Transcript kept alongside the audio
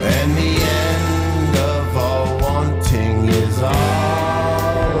And the end of all wanting is all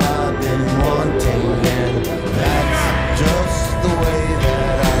I've been wanting, and that's just the way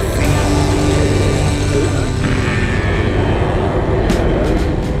that I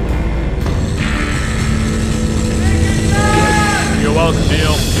feel. You're welcome,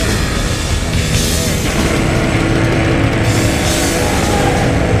 Neil.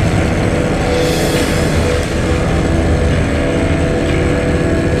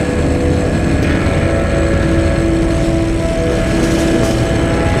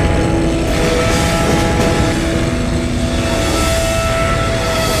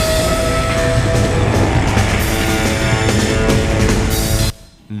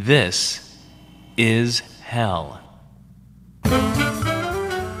 This is hell.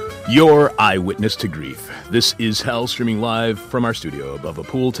 Your eyewitness to grief. This is Hell, streaming live from our studio above a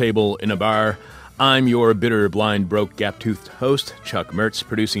pool table in a bar. I'm your bitter, blind, broke, gap-toothed host, Chuck Mertz.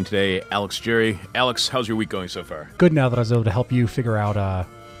 Producing today, Alex Jerry. Alex, how's your week going so far? Good, now that I was able to help you figure out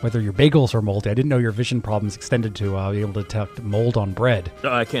whether your bagels are moldy. I didn't know your vision problems extended to be able to detect mold on bread.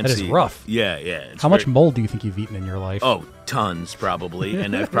 Oh, I can't see. That is rough. Yeah. How much mold do you think you've eaten in your life? Oh, tons, probably.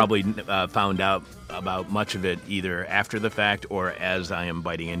 And I've probably found out about much of it either after the fact or as I am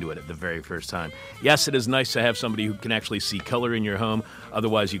biting into it at the very first time. Yes, it is nice to have somebody who can actually see color in your home.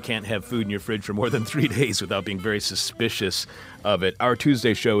 Otherwise, you can't have food in your fridge for more than 3 days without being very suspicious of it. Our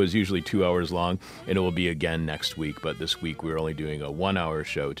Tuesday show is usually 2 hours long, and it will be again next week. But this week, we're only doing a 1 hour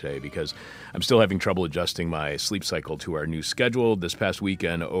show today because I'm still having trouble adjusting my sleep cycle to our new schedule. This past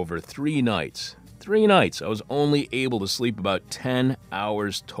weekend, over 3 nights, I was only able to sleep about 10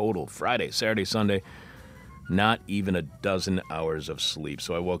 hours total. Friday, Saturday, Sunday, not even a dozen hours of sleep.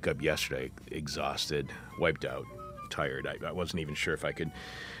 So I woke up yesterday exhausted, wiped out, tired. I wasn't even sure if I could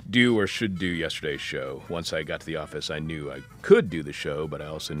do or should do yesterday's show. Once I got to the office, I knew I could do the show, but I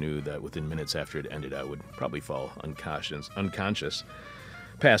also knew that within minutes after it ended, I would probably fall unconscious,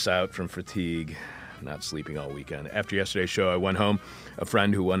 pass out from fatigue, not sleeping all weekend. After yesterday's show, I went home. A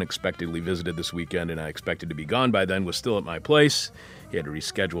friend who unexpectedly visited this weekend and I expected to be gone by then was still at my place. He had to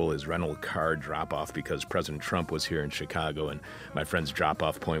reschedule his rental car drop-off because President Trump was here in Chicago and my friend's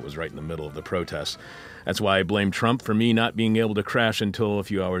drop-off point was right in the middle of the protests. That's why I blame Trump for me not being able to crash until a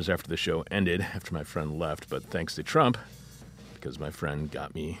few hours after the show ended, after my friend left. But thanks to Trump, because my friend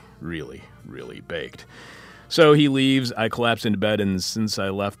got me really, really baked. So he leaves, I collapse into bed, and since I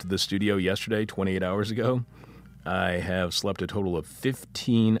left the studio yesterday, 28 hours ago, I have slept a total of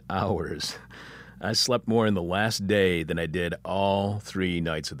 15 hours. I slept more in the last day than I did all 3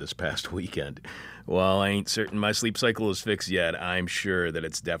 nights of this past weekend. While I ain't certain my sleep cycle is fixed yet, I'm sure that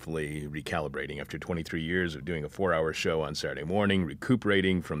it's definitely recalibrating. After 23 years of doing a 4-hour show on Saturday morning,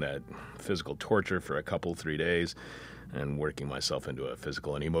 recuperating from that physical torture for a couple, 3 days, and working myself into a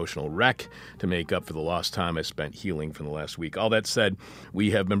physical and emotional wreck to make up for the lost time I spent healing from the last week. All that said,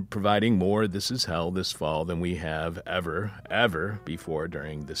 we have been providing more This Is Hell this fall than we have ever before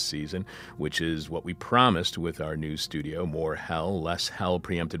during this season, which is what we promised with our new studio, more hell, less hell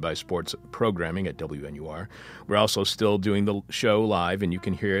preempted by sports programming at WNUR. We're also still doing the show live, and you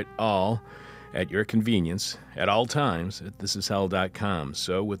can hear it all at your convenience, at all times, at thisishell.com.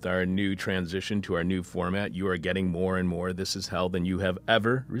 So with our new transition to our new format, you are getting more and more This Is Hell than you have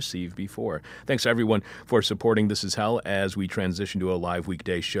ever received before. Thanks, everyone, for supporting This Is Hell as we transition to a live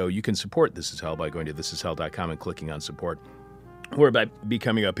weekday show. You can support This Is Hell by going to thisishell.com and clicking on support, or by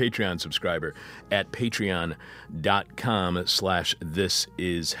becoming a Patreon subscriber at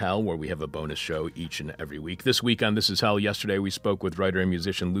patreon.com/thisishell, where we have a bonus show each and every week. This week on This Is Hell, yesterday we spoke with writer and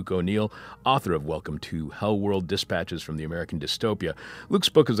musician Luke O'Neill, author of Welcome to Hell World, Dispatches from the American Dystopia. Luke's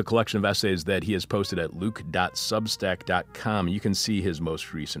book is a collection of essays that he has posted at luke.substack.com. You can see his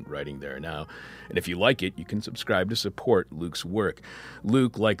most recent writing there now. And if you like it, you can subscribe to support Luke's work.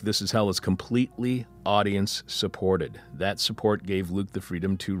 Luke, like This Is Hell, is completely audience-supported. That support gave Luke the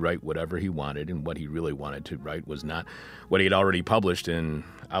freedom to write whatever he wanted, and what he really wanted to write was not what he had already published in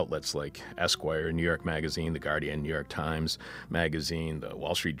outlets like Esquire, New York Magazine, The Guardian, New York Times Magazine, The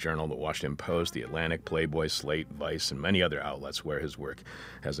Wall Street Journal, The Washington Post, The Atlantic, Playboy, Slate, Vice, and many other outlets where his work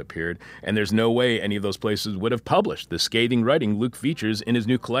has appeared. And there's no way any of those places would have published the scathing writing Luke features in his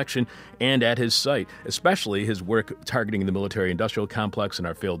new collection and at his site, especially his work targeting the military-industrial complex and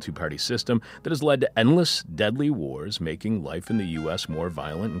our failed two-party system that has led to endless, deadly wars, making life in the U.S. more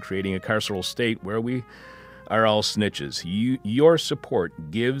violent and creating a carceral state where we are all snitches. Your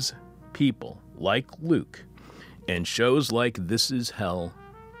support gives people like Luke and shows like This Is Hell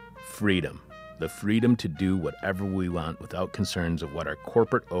freedom. The freedom to do whatever we want without concerns of what our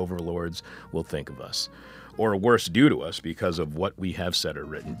corporate overlords will think of us. or worse due to us because of what we have said or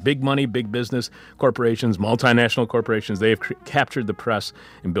written. Big money, big business, corporations, multinational corporations, they have captured the press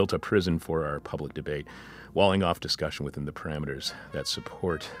and built a prison for our public debate, walling off discussion within the parameters that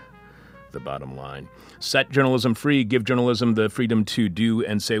support the bottom line. Set journalism free. Give journalism the freedom to do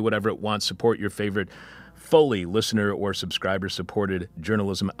and say whatever it wants. Support your favorite fully listener or subscriber-supported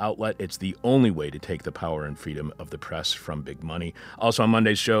journalism outlet. It's the only way to take the power and freedom of the press from big money. Also on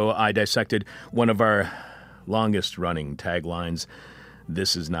Monday's show, I dissected one of our longest-running taglines,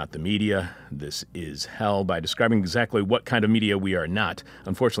 "This is not the media, this is hell," by describing exactly what kind of media we are not.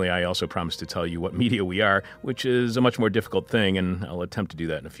 Unfortunately, I also promised to tell you what media we are, which is a much more difficult thing, and I'll attempt to do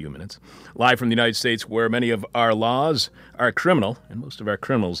that in a few minutes. Live from the United States, where many of our laws are criminal, and most of our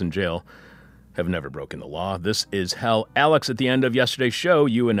criminals in jail have never broken the law. This is Hell. Alex, at the end of yesterday's show,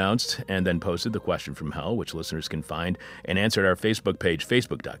 you announced and then posted the question from hell, which listeners can find and answer at our Facebook page,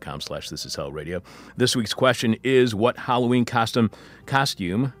 facebook.com/thisishellradio. This week's question is, what Halloween costume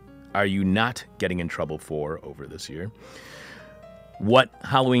are you not getting in trouble for over this year? What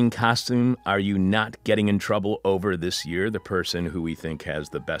Halloween costume are you not getting in trouble over this year? The person who we think has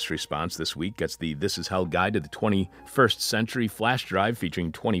the best response this week gets the This Is Hell Guide to the 21st Century flash drive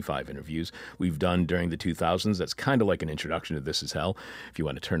featuring 25 interviews we've done during the 2000s. That's kind of like an introduction to This Is Hell. If you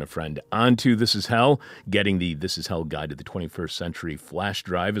want to turn a friend onto This Is Hell, getting the This Is Hell Guide to the 21st Century flash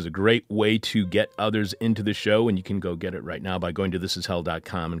drive is a great way to get others into the show, and you can go get it right now by going to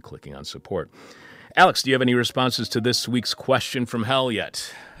thisishell.com and clicking on support. Alex, do you have any responses to this week's question from hell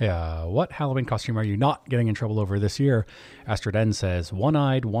yet? Yeah, what Halloween costume are you not getting in trouble over this year? Astrid N says,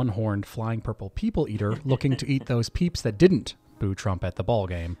 one-eyed, one-horned, flying purple people eater looking to eat those peeps that didn't boo Trump at the ball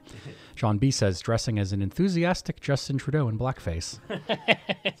game. Sean B says, dressing as an enthusiastic Justin Trudeau in blackface.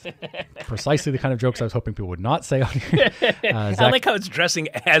 Precisely the kind of jokes I was hoping people would not say on here. I like how it's dressing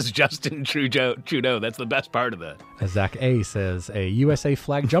as Justin Trudeau. That's the best part of that. Zach A says, a USA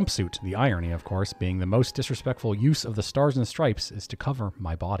flag jumpsuit. The irony, of course, being the most disrespectful use of the stars and stripes is to cover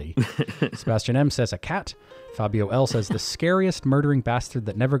my body. Sebastian M says, a cat. Fabio L says, the scariest murdering bastard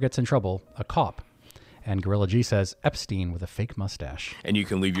that never gets in trouble, a cop. And Gorilla G says, Epstein with a fake mustache. And you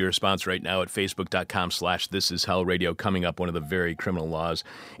can leave your response right now at facebook.com/thisishellradio. Coming up, one of the very criminal laws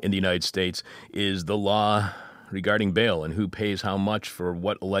in the United States is the law regarding bail and who pays how much for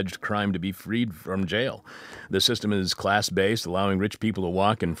what alleged crime to be freed from jail. The system is class-based, allowing rich people to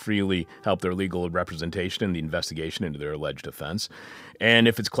walk and freely help their legal representation in the investigation into their alleged offense. And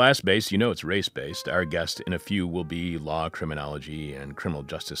if it's class-based, you know it's race-based. Our guest in a few will be law, criminology, and criminal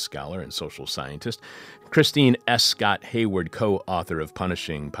justice scholar and social scientist Christine S. Scott Hayward, co-author of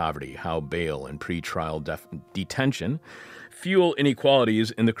Punishing Poverty, How Bail and Pretrial Detention Fuel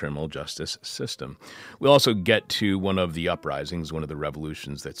Inequalities in the Criminal Justice System. We'll also get to one of the uprisings, one of the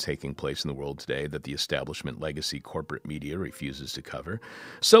revolutions that's taking place in the world today that the establishment legacy corporate media refuses to cover.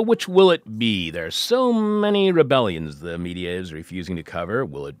 So which will it be? There are so many rebellions the media is refusing to cover.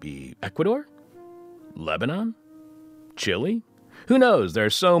 Will it be Ecuador? Lebanon? Chile? Who knows? There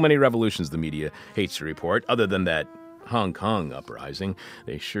are so many revolutions the media hates to report, other than that Hong Kong uprising.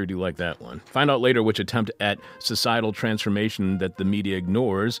 They sure do like that one. Find out later which attempt at societal transformation that the media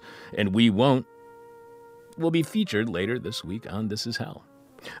ignores, and we won't, will be featured later this week on This Is Hell.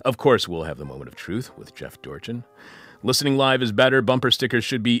 Of course, we'll have the moment of truth with Jeff Dorchin. Listening live is better. Bumper stickers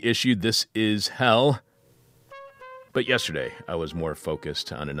should be issued. This is hell. But yesterday, I was more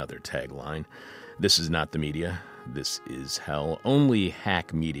focused on another tagline. This is not the media. This is hell. Only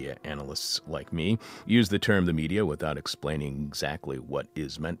hack media analysts like me use the term the media without explaining exactly what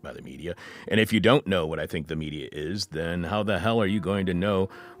is meant by the media. And if you don't know what I think the media is, then how the hell are you going to know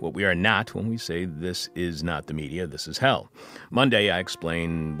what we are not when we say this is not the media, this is hell? Monday, I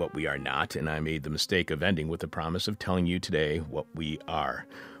explained what we are not, and I made the mistake of ending with the promise of telling you today what we are.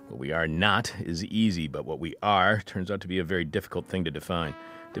 What we are not is easy, but what we are turns out to be a very difficult thing to define.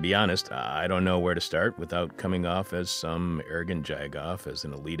 To be honest, I don't know where to start without coming off as some arrogant jagoff, as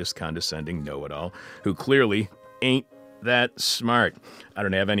an elitist, condescending know-it-all who clearly ain't that smart. I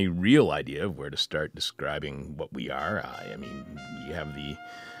don't have any real idea of where to start describing what we are. I mean, you have the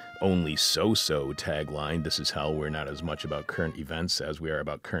only so-so tagline, This Is Hell. We're not as much about current events as we are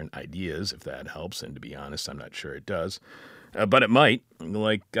about current ideas, if that helps. And to be honest, I'm not sure it does. But it might.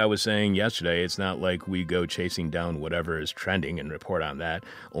 Like I was saying yesterday, it's not like we go chasing down whatever is trending and report on that,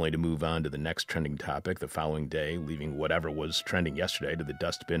 only to move on to the next trending topic the following day, leaving whatever was trending yesterday to the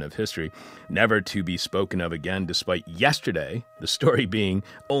dustbin of history, never to be spoken of again, despite yesterday, the story being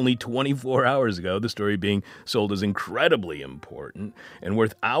only 24 hours ago, the story being sold as incredibly important and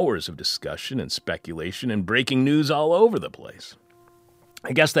worth hours of discussion and speculation and breaking news all over the place.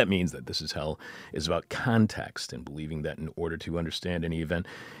 I guess that means that This Is Hell is about context and believing that in order to understand any event,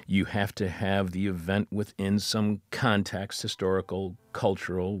 you have to have the event within some context, historical,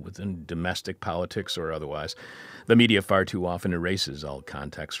 cultural, within domestic politics or otherwise. The media far too often erases all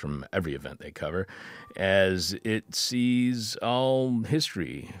context from every event they cover, as it sees all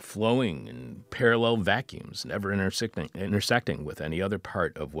history flowing in parallel vacuums, never intersecting with any other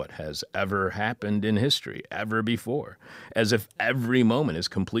part of what has ever happened in history, ever before, as if every moment is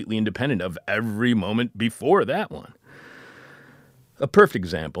completely independent of every moment before that one. A perfect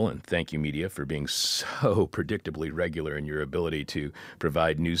example, and thank you, media, for being so predictably regular in your ability to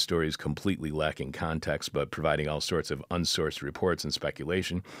provide news stories completely lacking context but providing all sorts of unsourced reports and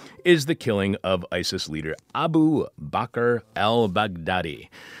speculation, is the killing of ISIS leader Abu Bakr al-Baghdadi.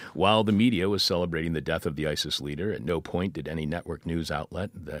 While the media was celebrating the death of the ISIS leader, at no point did any network news outlet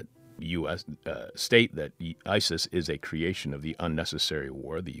that U.S. State that ISIS is a creation of the unnecessary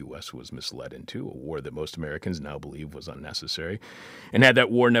war the U.S. was misled into, a war that most Americans now believe was unnecessary. And had that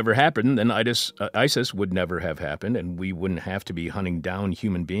war never happened, then ISIS would never have happened, and we wouldn't have to be hunting down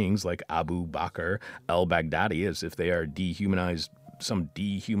human beings like Abu Bakr al-Baghdadi as if they are some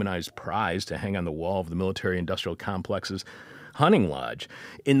dehumanized prize to hang on the wall of the military-industrial complex's hunting lodge.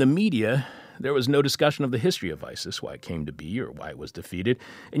 In the media, there was no discussion of the history of ISIS, why it came to be or why it was defeated,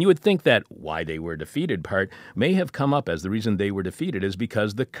 and you would think that why they were defeated part may have come up as the reason they were defeated is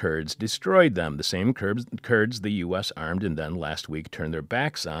because the Kurds destroyed them, the same Kurds the U.S. armed and then last week turned their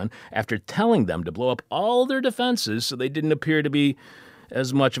backs on after telling them to blow up all their defenses so they didn't appear to be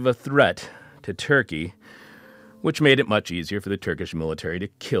as much of a threat to Turkey, which made it much easier for the Turkish military to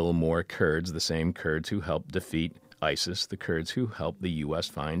kill more Kurds, the same Kurds who helped defeat ISIS, the Kurds who helped the U.S.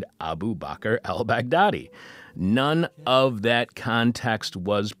 find Abu Bakr al-Baghdadi. None of that context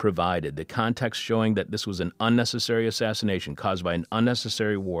was provided. The context showing that this was an unnecessary assassination caused by an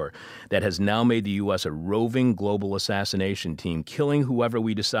unnecessary war that has now made the U.S. a roving global assassination team, killing whoever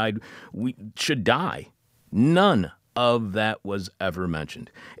we decide we should die. None of that was ever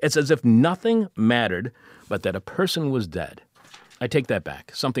mentioned. It's as if nothing mattered but that a person was dead. I take that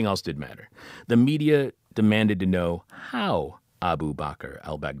back. Something else did matter. The media demanded to know how Abu Bakr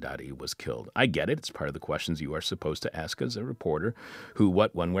al-Baghdadi was killed. I get it. It's part of the questions you are supposed to ask as a reporter. Who,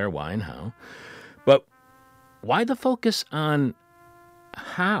 what, when, where, why, and how. But why the focus on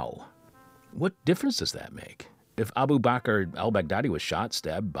how? What difference does that make? If Abu Bakr al-Baghdadi was shot,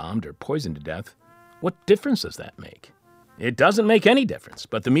 stabbed, bombed, or poisoned to death, what difference does that make? It doesn't make any difference.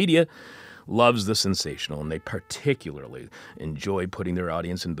 But the media loves the sensational, and they particularly enjoy putting their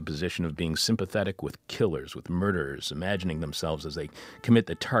audience in the position of being sympathetic with killers, with murderers, imagining themselves as they commit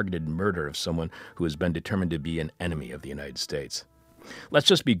the targeted murder of someone who has been determined to be an enemy of the United States. Let's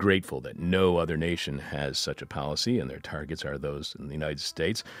just be grateful that no other nation has such a policy, and their targets are those in the United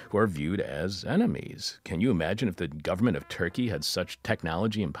States who are viewed as enemies. Can you imagine if the government of Turkey had such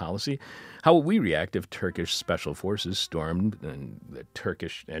technology and policy? How would we react if Turkish special forces stormed and the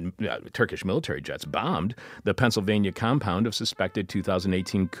Turkish military jets bombed the Pennsylvania compound of suspected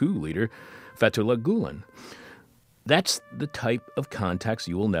 2018 coup leader Fethullah Gulen? That's the type of context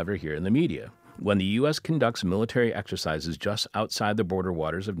you will never hear in the media. When the U.S. conducts military exercises just outside the border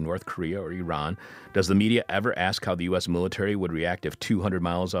waters of North Korea or Iran, does the media ever ask how the U.S. military would react if 200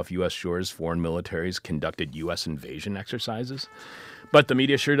 miles off U.S. shores foreign militaries conducted U.S. invasion exercises? But the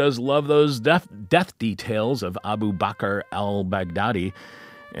media sure does love those death details of Abu Bakr al-Baghdadi,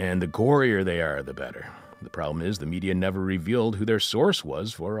 and the gorier they are, the better. The problem is the media never revealed who their source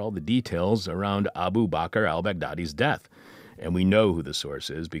was for all the details around Abu Bakr al-Baghdadi's death. And we know who the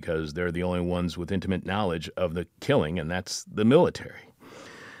source is because they're the only ones with intimate knowledge of the killing, and that's the military.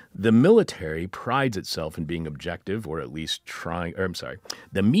 The military prides itself in being objective, or at least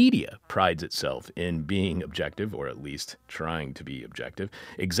the media prides itself in being objective, or at least trying to be objective.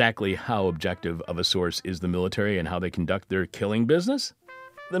 Exactly how objective of a source is the military and how they conduct their killing business?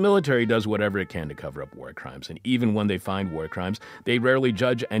 The military does whatever it can to cover up war crimes, and even when they find war crimes, they rarely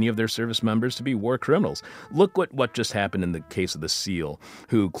judge any of their service members to be war criminals. Look what just happened in the case of the SEAL,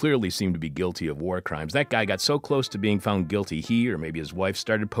 who clearly seemed to be guilty of war crimes. That guy got so close to being found guilty, he or maybe his wife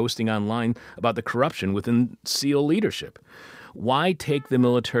started posting online about the corruption within SEAL leadership. Why take the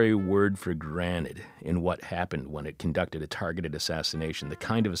military word for granted in what happened when it conducted a targeted assassination, the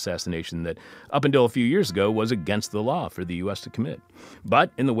kind of assassination that up until a few years ago was against the law for the U.S. to commit?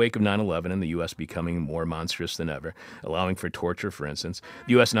 But in the wake of 9/11 and the U.S. becoming more monstrous than ever, allowing for torture, for instance,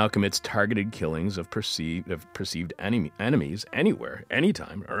 the U.S. now commits targeted killings of perceived enemies anywhere,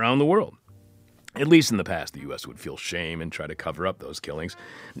 anytime, around the world. At least in the past, the U.S. would feel shame and try to cover up those killings.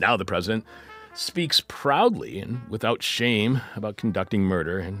 Now the president speaks proudly and without shame about conducting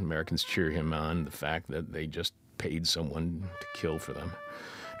murder, and Americans cheer him on the fact that they just paid someone to kill for them.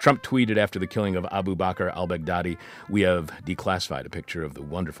 Trump tweeted after the killing of Abu Bakr al-Baghdadi, "We have declassified a picture of the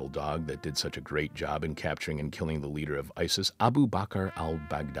wonderful dog that did such a great job in capturing and killing the leader of ISIS, Abu Bakr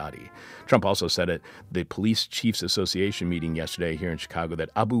al-Baghdadi." Trump also said at the Police Chiefs Association meeting yesterday here in Chicago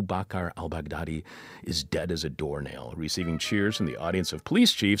that Abu Bakr al-Baghdadi is dead as a doornail, receiving cheers from the audience of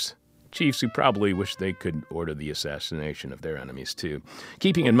police chiefs who probably wish they could order the assassination of their enemies, too.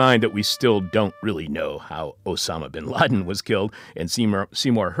 Keeping in mind that we still don't really know how Osama bin Laden was killed, and Seymour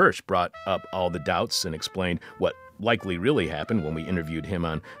Hersh brought up all the doubts and explained what likely really happened when we interviewed him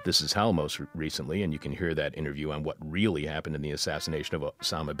on This Is Hell most recently, and you can hear that interview on what really happened in the assassination of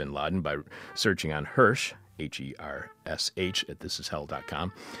Osama bin Laden by searching on Hersh, Hersh, at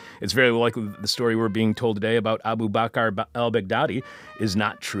thisishell.com. It's very likely that the story we're being told today about Abu Bakr al-Baghdadi is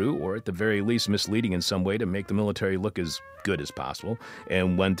not true, or at the very least misleading in some way to make the military look as good as possible.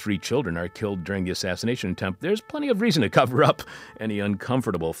 And when 3 children are killed during the assassination attempt, there's plenty of reason to cover up any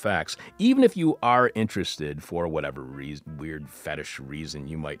uncomfortable facts. Even if you are interested, for whatever weird fetish reason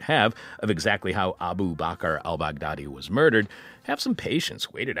you might have, of exactly how Abu Bakr al-Baghdadi was murdered, have some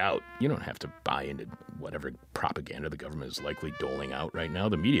patience. Wait it out. You don't have to buy into whatever propaganda the government is likely doling out right now.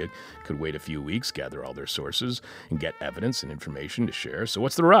 The media could wait a few weeks, gather all their sources, and get evidence and information to share. So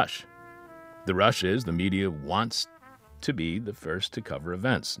what's the rush? The rush is the media wants to be the first to cover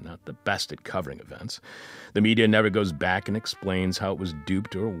events, not the best at covering events. The media never goes back and explains how it was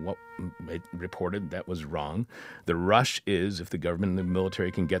duped or what it reported that was wrong. The rush is if the government and the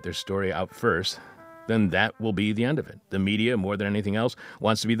military can get their story out first, then that will be the end of it. The media, more than anything else,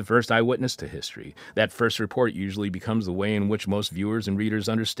 wants to be the first eyewitness to history. That first report usually becomes the way in which most viewers and readers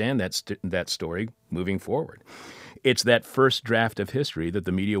understand that story moving forward. It's that first draft of history that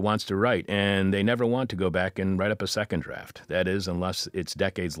the media wants to write, and they never want to go back and write up a second draft. That is, unless it's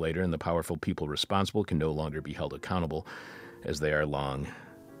decades later and the powerful people responsible can no longer be held accountable, as they are long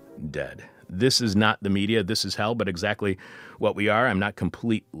dead. This is not the media, this is hell, but exactly what we are. I'm not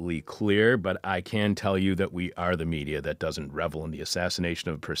completely clear, but I can tell you that we are the media that doesn't revel in the assassination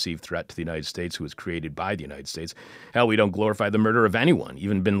of a perceived threat to the United States who was created by the United States. Hell, we don't glorify the murder of anyone,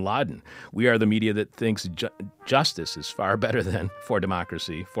 even bin Laden. We are the media that thinks justice is far better than for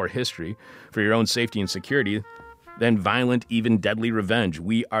democracy, for history, for your own safety and security, than violent, even deadly revenge.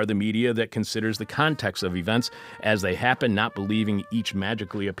 We are the media that considers the context of events as they happen, not believing each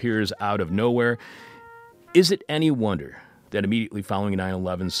magically appears out of nowhere. Is it any wonder that immediately following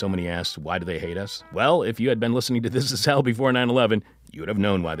 9/11, so many asked, why do they hate us? Well, if you had been listening to This Is Hell before 9/11, you would have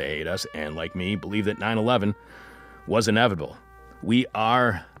known why they hate us, and like me, believe that 9/11 was inevitable. We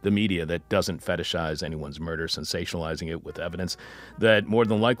are the media that doesn't fetishize anyone's murder, sensationalizing it with evidence that more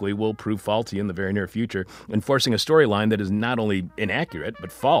than likely will prove faulty in the very near future, enforcing a storyline that is not only inaccurate,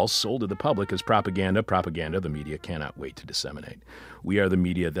 but false, sold to the public as propaganda the media cannot wait to disseminate. We are the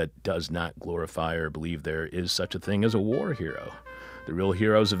media that does not glorify or believe there is such a thing as a war hero. The real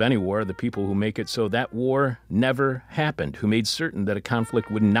heroes of any war are the people who make it so that war never happened, who made certain that a conflict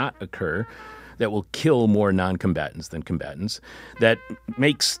would not occur, that will kill more non-combatants than combatants, that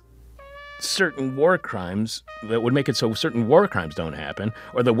makes certain war crimes, that would make it so certain war crimes don't happen,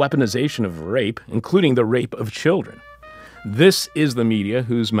 or the weaponization of rape, including the rape of children. This is the media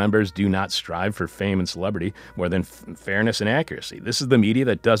whose members do not strive for fame and celebrity more than fairness and accuracy. This is the media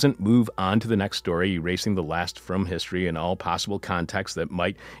that doesn't move on to the next story, erasing the last from history and all possible contexts that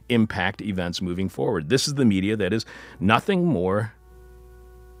might impact events moving forward. This is the media that is nothing more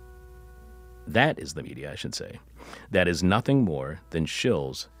That is the media, I should say. That is nothing more than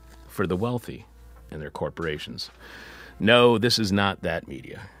shills for the wealthy and their corporations. No, this is not that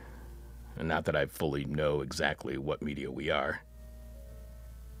media. And not that I fully know exactly what media we are.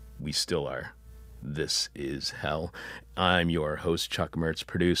 We still are. This is hell. I'm your host, Chuck Mertz,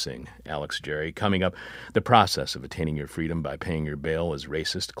 producing Alex Jerry. Coming up, the process of attaining your freedom by paying your bail is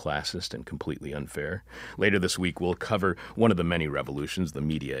racist, classist, and completely unfair. Later this week, we'll cover one of the many revolutions the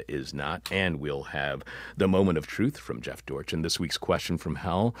media is not, and we'll have the moment of truth from Jeff Dorchin. This week's question from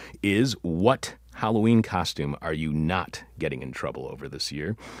hell is, what Halloween costume are you not getting in trouble over this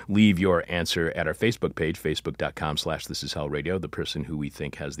year? Leave your answer at our Facebook page, facebook.com/thisishellradio. The person who we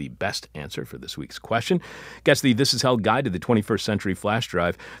think has the best answer for this week's question gets the This Is Hell Guide to the 21st Century flash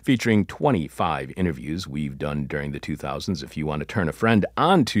drive featuring 25 interviews we've done during the 2000s. If you want to turn a friend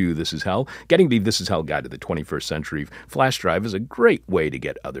on to This Is Hell, getting the This Is Hell Guide to the 21st Century flash drive is a great way to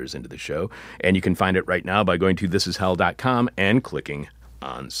get others into the show. And you can find it right now by going to thisishell.com and clicking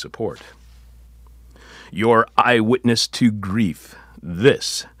on support. Your eyewitness to grief.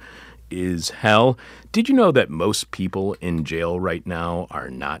 This is Hell. Did you know that most people in jail right now are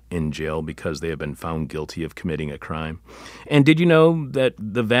not in jail because they have been found guilty of committing a crime? And did you know that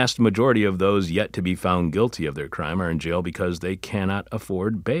the vast majority of those yet to be found guilty of their crime are in jail because they cannot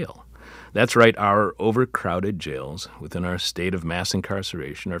afford bail? That's right, our overcrowded jails within our state of mass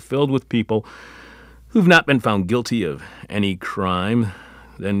incarceration are filled with people who've not been found guilty of any other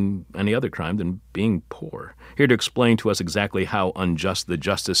crime than being poor. Here to explain to us exactly how unjust the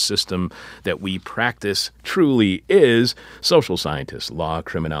justice system that we practice truly is, social scientist, law,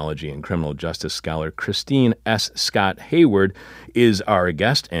 criminology, and criminal justice scholar Christine S. Scott Hayward is our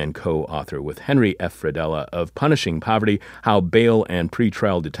guest and co-author with Henry F. Fredella of Punishing Poverty, How Bail and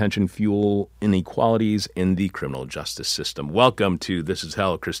Pretrial Detention Fuel Inequalities in the Criminal Justice System. Welcome to This Is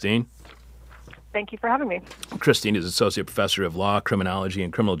Hell, Christine. Thank you for having me. Christine is Associate Professor of Law, Criminology,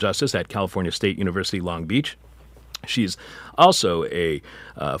 and Criminal Justice at California State University, Long Beach. She's also a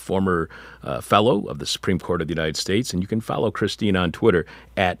former fellow of the Supreme Court of the United States, and you can follow Christine on Twitter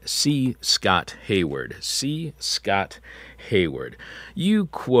at C. Scott Hayward. C. Scott Hayward. You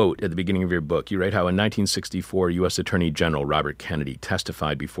quote at the beginning of your book, you write how in 1964, U.S. Attorney General Robert Kennedy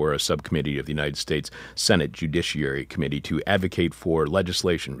testified before a subcommittee of the United States Senate Judiciary Committee to advocate for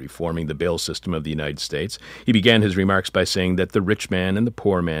legislation reforming the bail system of the United States. He began his remarks by saying that the rich man and the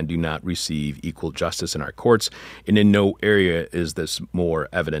poor man do not receive equal justice in our courts, and in no area is this more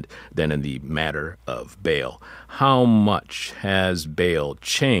evident than in the matter of bail. How much has bail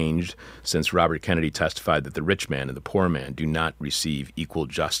changed since Robert Kennedy testified that the rich man and the poor man do not receive equal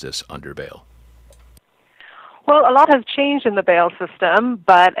justice under bail? Well, a lot has changed in the bail system,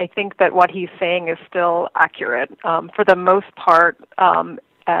 but I think that what he's saying is still accurate. For the most part,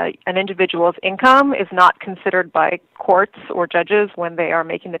 an individual's income is not considered by courts or judges when they are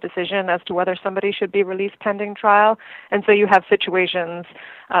making the decision as to whether somebody should be released pending trial. And so you have situations,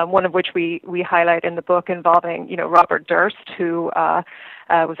 one of which we highlight in the book involving, Robert Durst, who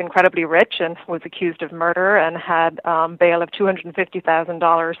was incredibly rich and was accused of murder and had bail of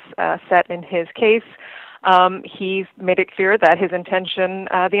 $250,000 set in his case. He made it clear that his intention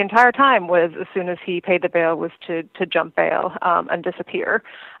the entire time was, as soon as he paid the bail, was to jump bail and disappear.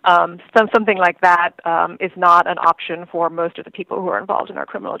 Something like that is not an option for most of the people who are involved in our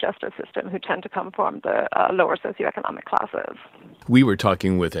criminal justice system, who tend to come from the lower socioeconomic classes. We were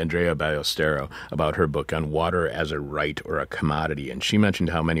talking with Andrea Ballestero about her book on water as a right or a commodity, and she mentioned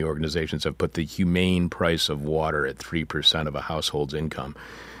how many organizations have put the humane price of water at 3% of a household's income.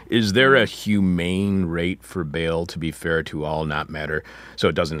 Is there a humane rate for bail, to be fair to all, not matter, so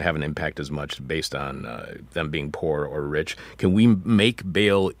it doesn't have an impact as much based on them being poor or rich? Can we make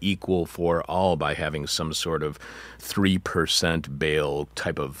bail equal for all by having some sort of 3% bail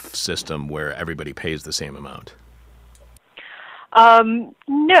type of system where everybody pays the same amount?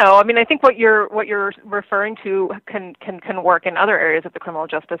 No, I mean, I think what you're referring to can work in other areas of the criminal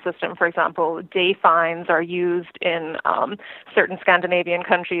justice system. For example, day fines are used in certain Scandinavian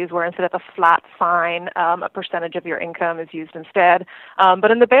countries, where instead of a flat fine, a percentage of your income is used instead.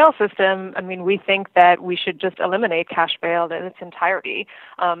 But in the bail system, I mean, we think that we should just eliminate cash bail in its entirety.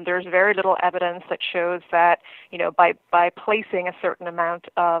 There's very little evidence that shows that, by placing a certain amount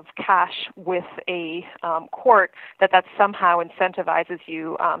of cash with a court, that somehow incentivizes you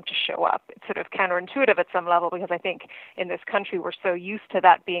to show up. It's sort of counterintuitive at some level, because I think in this country we're so used to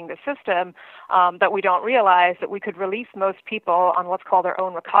that being the system that we don't realize that we could release most people on what's called their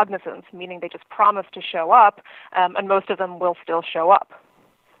own recognizance, meaning they just promise to show up, and most of them will still show up.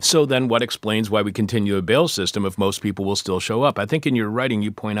 So then what explains why we continue a bail system if most people will still show up? I think in your writing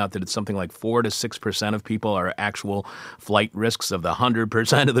you point out that it's something like 4 to 6% of people are actual flight risks of the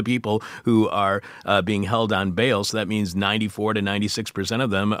 100% of the people who are being held on bail. So that means 94 to 96%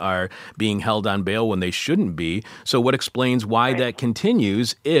 of them are being held on bail when they shouldn't be. So what explains why that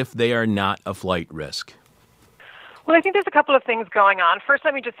continues if they are not a flight risk? Well, I think there's a couple of things going on. First,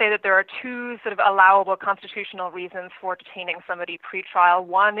 let me just say that there are two sort of allowable constitutional reasons for detaining somebody pretrial.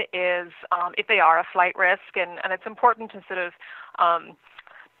 One is if they are a flight risk, and it's important to sort of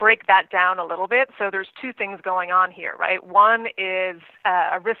break that down a little bit. So there's two things going on here, right? One is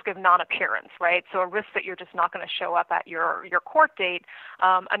a risk of non-appearance, right? So a risk that you're just not going to show up at your court date.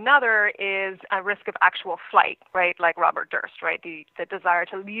 Another is a risk of actual flight, right? Like Robert Durst, right? The desire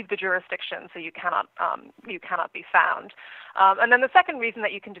to leave the jurisdiction so you cannot be found. And then the second reason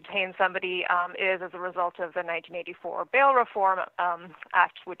that you can detain somebody is as a result of the 1984 Bail Reform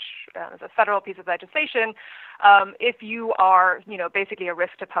Act, which is a federal piece of legislation. If you are, basically a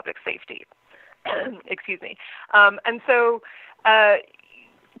risk to public safety. Excuse me. And so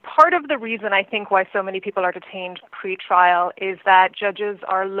part of the reason I think why so many people are detained pre-trial is that judges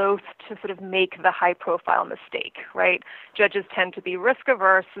are loath to sort of make the high-profile mistake, right? Judges tend to be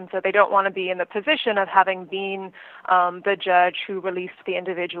risk-averse, and so they don't want to be in the position of having been the judge who released the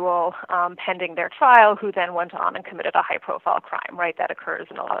individual pending their trial, who then went on and committed a high-profile crime, right? That occurs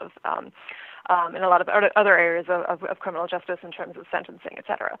in a lot of other areas of criminal justice in terms of sentencing, et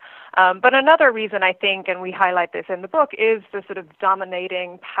cetera. But another reason I think, and we highlight this in the book, is the sort of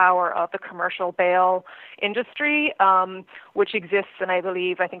dominating power of the commercial bail industry, which exists in, I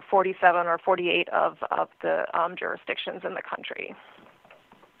think 47 or 48 of the jurisdictions in the country.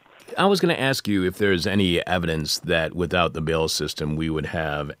 I was going to ask you if there's any evidence that without the bail system we would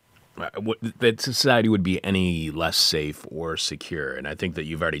have that society would be any less safe or secure. And I think that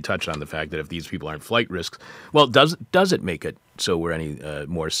you've already touched on the fact that if these people aren't flight risks, well, does it make it so we're any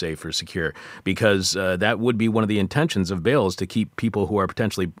more safe or secure? Because that would be one of the intentions of bail, is to keep people who are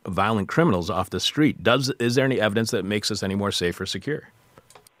potentially violent criminals off the street. Is there any evidence that makes us any more safe or secure?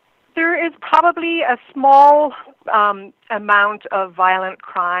 There is probably a small amount of violent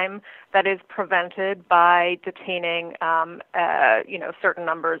crime that is prevented by detaining, certain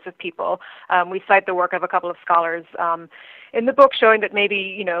numbers of people. We cite the work of a couple of scholars in the book showing that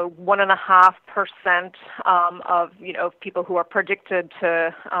maybe 1.5% of people who are predicted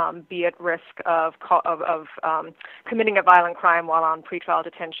to be at risk of committing a violent crime while on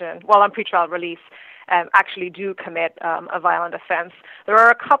pretrial release. Actually do commit a violent offense. There are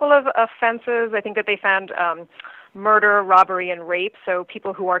a couple of offenses, I think, that they found murder, robbery, and rape. So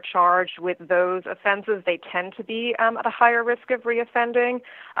people who are charged with those offenses, they tend to be at a higher risk of reoffending.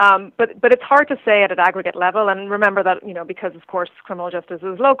 But it's hard to say at an aggregate level. And remember that, because, of course, criminal justice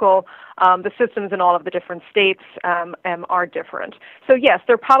is local, the systems in all of the different states are different. So, yes,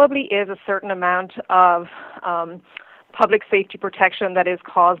 there probably is a certain amount of public safety protection that is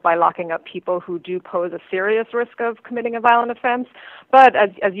caused by locking up people who do pose a serious risk of committing a violent offense. But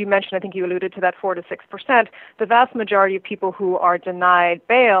as you mentioned, I think you alluded to that 4 to 6%, the vast majority of people who are denied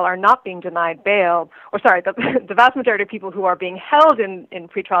bail are not being denied bail, the vast majority of people who are being held in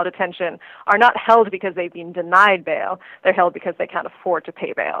pretrial detention are not held because they've been denied bail. They're held because they can't afford to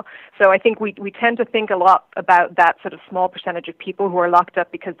pay bail. So I think we tend to think a lot about that sort of small percentage of people who are locked up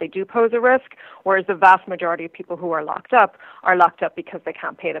because they do pose a risk, whereas the vast majority of people who are locked up because they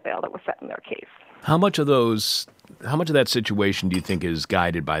can't pay the bail that was set in their case. How much of that situation do you think is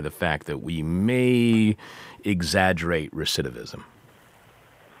guided by the fact that we may exaggerate recidivism?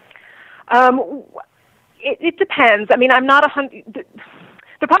 It depends. I mean, I'm not 100.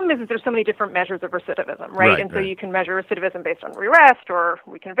 The problem is there's so many different measures of recidivism, right? And so you can measure recidivism based on rearrest or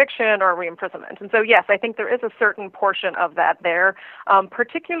reconviction or reimprisonment. And so, yes, I think there is a certain portion of that there,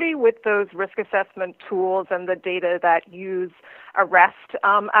 particularly with those risk assessment tools and the data that use arrest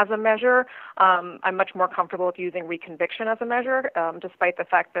as a measure. I'm much more comfortable with using reconviction as a measure, despite the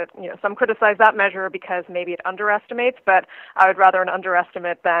fact that some criticize that measure because maybe it underestimates, but I would rather an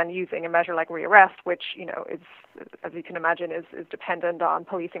underestimate than using a measure like rearrest, which is, as you can imagine, is dependent on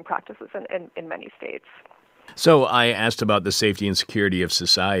policing practices in many states. So I asked about the safety and security of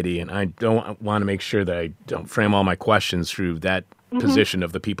society, and I don't want to make sure that I don't frame all my questions through that position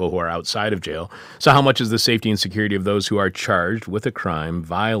of the people who are outside of jail. So how much is the safety and security of those who are charged with a crime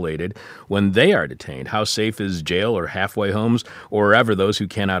violated when they are detained? How safe is jail or halfway homes or wherever those who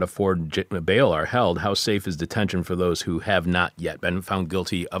cannot afford bail are held? How safe is detention for those who have not yet been found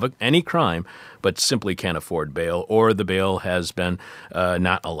guilty of any crime but simply can't afford bail, or the bail has been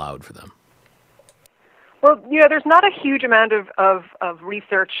not allowed for them? Well, there's not a huge amount of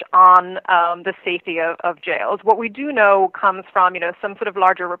research on the safety of jails. What we do know comes from, some sort of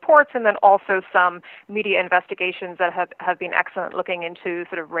larger reports and then also some media investigations that have been excellent, looking into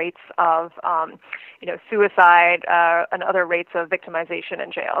sort of rates of, suicide and other rates of victimization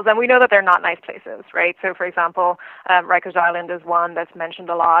in jails. And we know that they're not nice places, right? So, for example, Rikers Island is one that's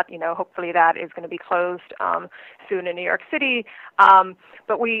mentioned a lot. Hopefully that is going to be closed soon in New York City.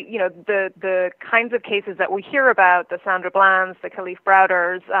 But the kinds of cases that we hear about, the Sandra Blands, the Khalif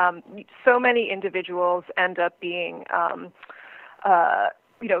Browders, so many individuals end up being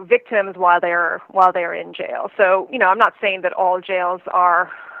victims while they're in jail. So, I'm not saying that all jails are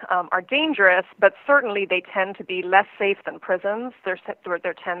dangerous, but certainly they tend to be less safe than prisons. There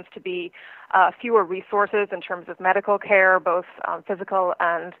tends to be fewer resources in terms of medical care, both physical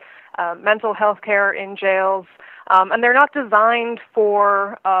and mental health care in jails. And they're not designed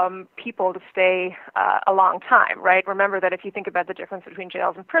for people to stay a long time, right? Remember that if you think about the difference between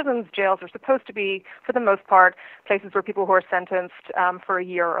jails and prisons, jails are supposed to be, for the most part, places where people who are sentenced for a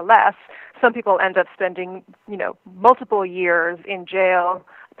year or less. Some people end up spending, multiple years in jail,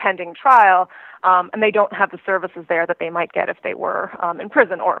 pending trial, and they don't have the services there that they might get if they were in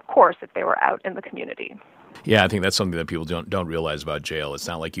prison, or of course if they were out in the community. Yeah, I think that's something that people don't realize about jail. It's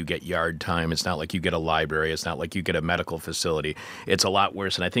not like you get yard time. It's not like you get a library. It's not like you get a medical facility. It's a lot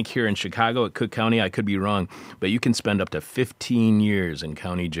worse. And I think here in Chicago at Cook County, I could be wrong, but you can spend up to 15 years in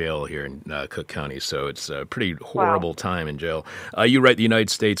county jail here in Cook County. So it's a pretty horrible time in jail. You write the United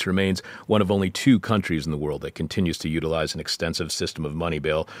States remains one of only 2 countries in the world that continues to utilize an extensive system of money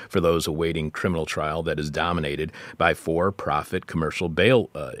bail for those awaiting criminal trial that is dominated by for-profit commercial bail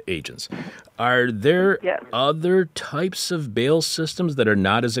agents. Are there other types of bail systems that are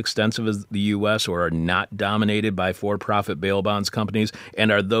not as extensive as the U.S. or are not dominated by for-profit bail bonds companies?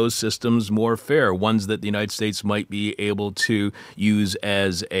 And are those systems more fair, ones that the United States might be able to use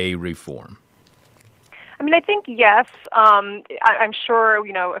as a reform? I mean, I think yes. I'm sure,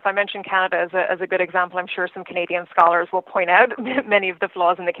 if I mention Canada as a good example, I'm sure some Canadian scholars will point out many of the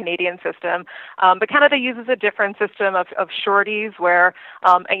flaws in the Canadian system. But Canada uses a different system of sureties where,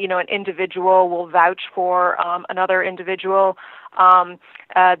 an individual will vouch for another individual.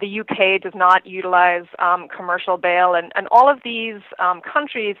 The UK does not utilize commercial bail, and all of these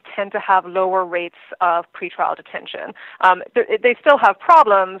countries tend to have lower rates of pretrial detention. They still have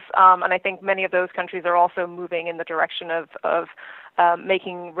problems, and I think many of those countries are also moving in the direction of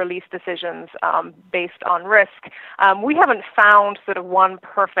making release decisions based on risk. We haven't found sort of one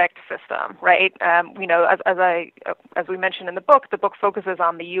perfect system, right? As we mentioned in the book focuses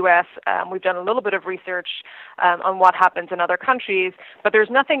on the U.S. We've done a little bit of research on what happens in other countries, but there's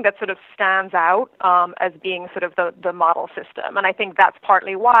nothing that sort of stands out as being sort of the model system. And I think that's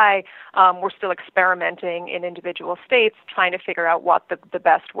partly why we're still experimenting in individual states, trying to figure out what the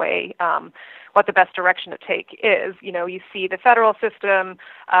best way, what the best direction to take is. You see the federal system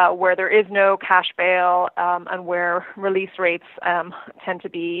where there is no cash bail and where release rates tend to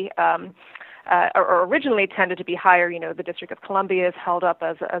be or originally tended to be higher. The District of Columbia is held up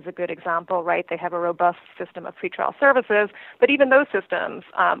as a good example, right? They have a robust system of pretrial services, but even those systems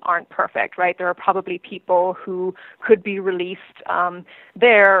aren't perfect, right? There are probably people who could be released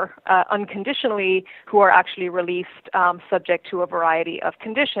there unconditionally who are actually released subject to a variety of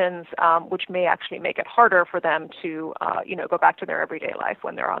conditions, which may actually make it harder for them to, go back to their everyday life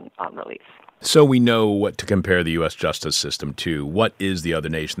when they're on release. So we know what to compare the U.S. justice system to. What is the other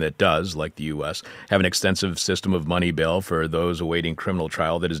nation that does, like the U.S., have an extensive system of money bail for those awaiting criminal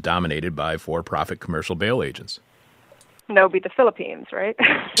trial that is dominated by for-profit commercial bail agents? No, be the Philippines, right?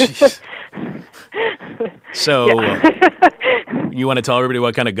 So you want to tell everybody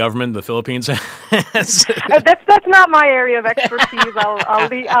what kind of government the Philippines has? That's not my area of expertise.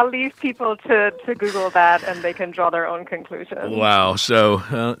 I'll leave people to Google that, and they can draw their own conclusions. Wow. So,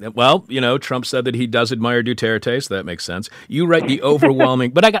 Trump said that he does admire Duterte, so that makes sense. You write the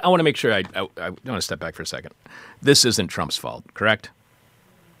overwhelming, but I want to make sure I want to step back for a second. This isn't Trump's fault, correct?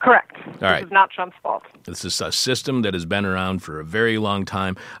 Correct. All right. This is not Trump's fault. This is a system that has been around for a very long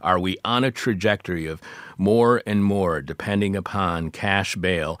time. Are we on a trajectory of more and more depending upon cash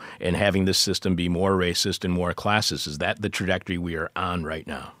bail and having this system be more racist and more classist? Is that the trajectory we are on right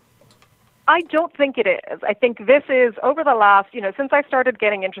now? I don't think it is. I think this is over the last, since I started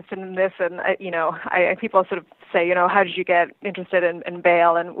getting interested in this, and people sort of say, how did you get interested in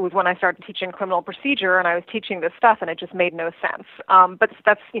bail? And it was when I started teaching criminal procedure, and I was teaching this stuff, and it just made no sense. But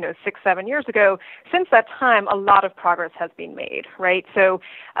that's 6-7 years ago. Since that time, a lot of progress has been made, right? So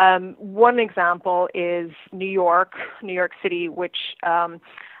one example is New York City, which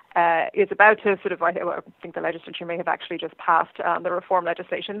is about to sort of, I think the legislature may have actually just passed the reform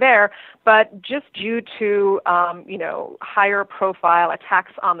legislation there, but just due to, higher profile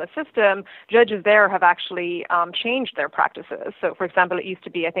attacks on the system, judges there have actually changed their practices. So, for example, it used to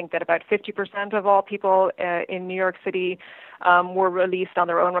be, I think, that about 50% of all people in New York City were released on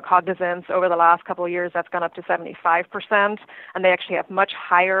their own recognizance. Over the last couple of years, that's gone up to 75%, and they actually have much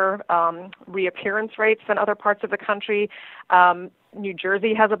higher reappearance rates than other parts of the country. New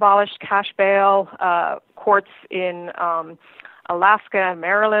Jersey has abolished cash bail. Courts in Alaska and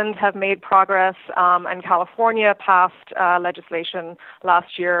Maryland have made progress, and California passed legislation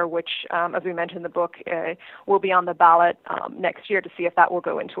last year, which, as we mentioned in the book, will be on the ballot next year to see if that will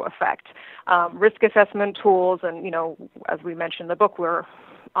go into effect. Risk assessment tools, and, as we mentioned in the book, we're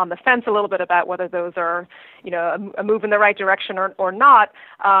on the fence a little bit about whether those are, a move in the right direction or not,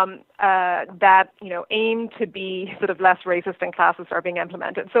 that, aim to be sort of less racist and classist are being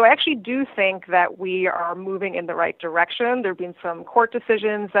implemented. So I actually do think that we are moving in the right direction. There have been some court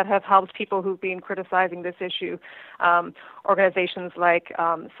decisions that have helped people who've been criticizing this issue organizations like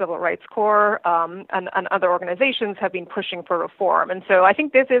Civil Rights Corps and other organizations have been pushing for reform. And so I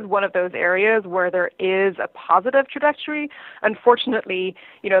think this is one of those areas where there is a positive trajectory. Unfortunately,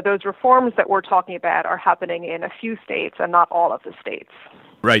 those reforms that we're talking about are happening in a few states and not all of the states.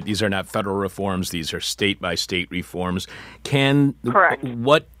 Right. These are not federal reforms. These are state-by-state reforms. Correct.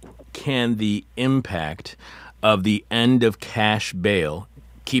 What can the impact of the end of cash bail,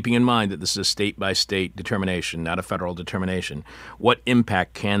 keeping in mind that this is a state-by-state determination, not a federal determination, what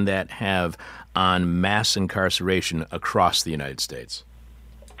impact can that have on mass incarceration across the United States?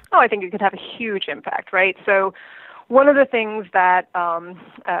 Oh, I think it could have a huge impact, right? So one of the things that,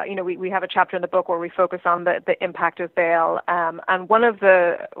 we have a chapter in the book where we focus on the impact of bail, and one of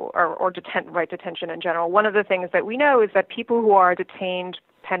the, detention in general, one of the things that we know is that people who are detained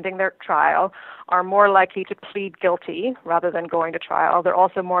pending their trial are more likely to plead guilty rather than going to trial. They're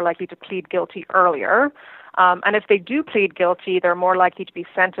also more likely to plead guilty earlier. And if they do plead guilty, they're more likely to be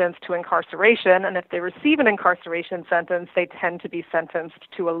sentenced to incarceration. And if they receive an incarceration sentence, they tend to be sentenced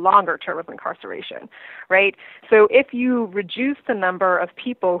to a longer term of incarceration, right? So if you reduce the number of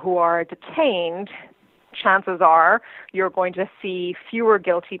people who are detained, chances are you're going to see fewer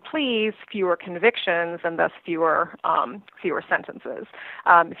guilty pleas, fewer convictions, and thus fewer sentences.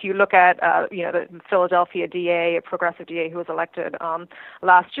 If you look at the Philadelphia DA, a progressive DA who was elected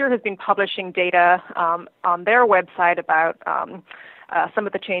last year, has been publishing data on their website about some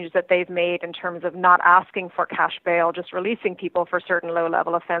of the changes that they've made in terms of not asking for cash bail, just releasing people for certain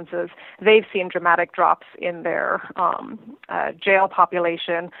low-level offenses. They've seen dramatic drops in their jail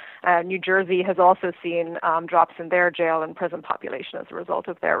population. New Jersey has also seen drops in their jail and prison population as a result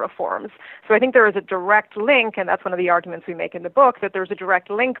of their reforms. So I think there is a direct link, and that's one of the arguments we make in the book, that there's a direct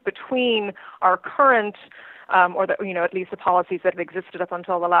link between our current at least the policies that have existed up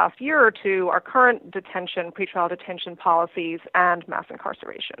until the last year or two, our current pretrial detention policies, and mass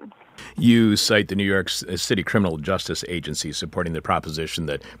incarceration. You cite the New York City Criminal Justice Agency supporting the proposition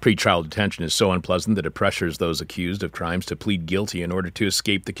that pretrial detention is so unpleasant that it pressures those accused of crimes to plead guilty in order to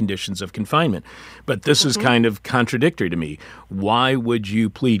escape the conditions of confinement. But this is kind of contradictory to me. Why would you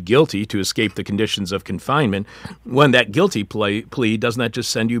plead guilty to escape the conditions of confinement when that guilty plea doesn't that just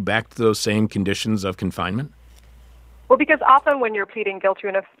send you back to those same conditions of confinement? Well, because often when you're pleading guilty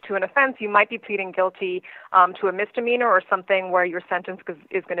to an offense, you might be pleading guilty to a misdemeanor or something where your sentence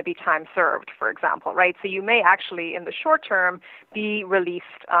is going to be time served, for example, right? So you may actually, in the short term, be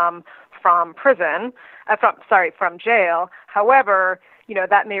released from jail. However,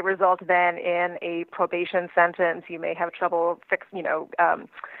 that may result then in a probation sentence. You may have trouble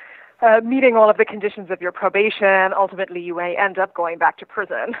meeting all of the conditions of your probation. Ultimately, you may end up going back to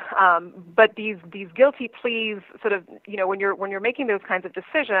prison. But these guilty pleas, sort of, when you're making those kinds of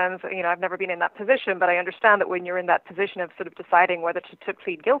decisions, I've never been in that position, but I understand that when you're in that position of sort of deciding whether to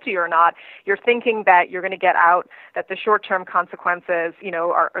plead guilty or not, you're thinking that you're going to get out, that the short-term consequences,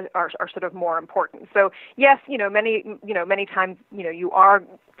 are sort of more important. So yes, many times, you are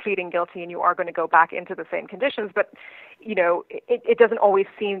pleading guilty and you are going to go back into the same conditions, but it doesn't always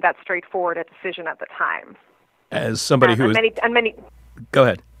seem that straightforward a decision at the time. As somebody who many. Go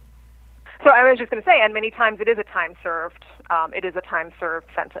ahead. So I was just going to say, and many times it is a time served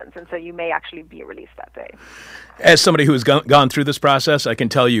sentence, and so you may actually be released that day. As somebody who has gone through this process, I can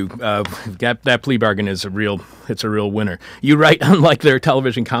tell you that plea bargain is a real winner. You write, unlike their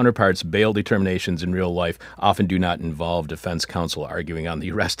television counterparts, bail determinations in real life often do not involve defense counsel arguing on the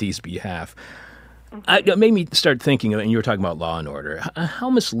arrestee's behalf. It made me start thinking, and you were talking about Law and Order, how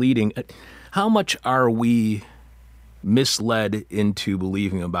misleading, how much are we misled into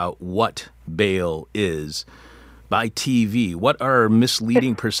believing about what bail is by TV? What are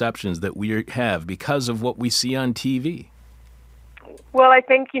misleading perceptions that we have because of what we see on TV? Well, I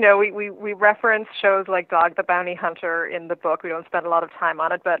think, we reference shows like Dog the Bounty Hunter in the book. We don't spend a lot of time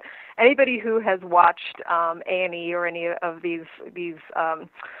on it, but anybody who has watched A&E or any of these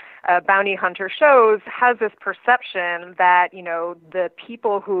bounty hunter shows has this perception that, the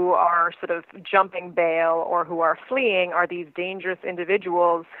people who are sort of jumping bail or who are fleeing are these dangerous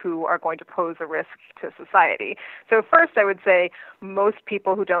individuals who are going to pose a risk to society. So first, I would say most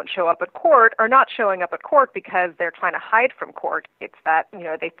people who don't show up at court are not showing up at court because they're trying to hide from court. It's that,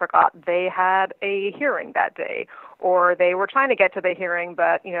 they forgot they had a hearing that day, or they were trying to get to the hearing,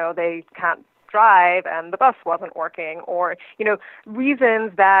 but, they can't drive and the bus wasn't working, or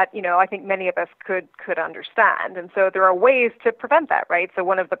reasons that I think many of us could understand. And so there are ways to prevent that, right? So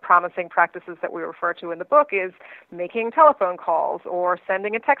one of the promising practices that we refer to in the book is making telephone calls or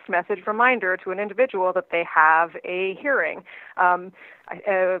sending a text message reminder to an individual that they have a hearing.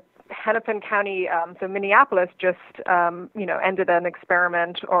 Hennepin County, so Minneapolis just, ended an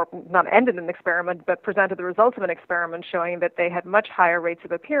experiment, or not ended an experiment, but presented the results of an experiment showing that they had much higher rates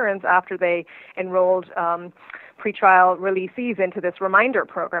of appearance after they enrolled pretrial releasees into this reminder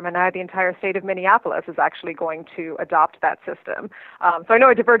program, and now the entire state of Minneapolis is actually going to adopt that system. So I know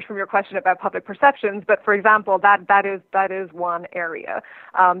I diverged from your question about public perceptions, but for example, that is one area.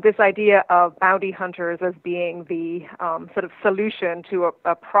 This idea of bounty hunters as being the sort of solution to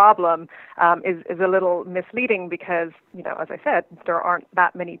a problem is a little misleading because, as I said, there aren't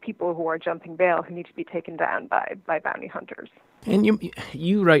that many people who are jumping bail who need to be taken down by bounty hunters. And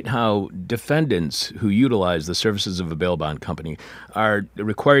you write how defendants who utilize the services of a bail bond company are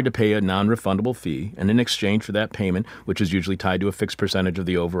required to pay a non-refundable fee, and in exchange for that payment, which is usually tied to a fixed percentage of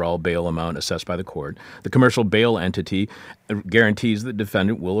the overall bail amount assessed by the court, the commercial bail entity guarantees the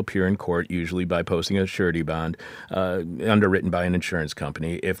defendant will appear in court, usually by posting a surety bond underwritten by an insurance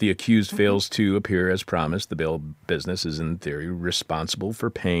company. If the accused fails to appear as promised, the bail business is in theory responsible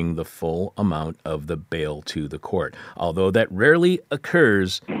for paying the full amount of the bail to the court, although that rarely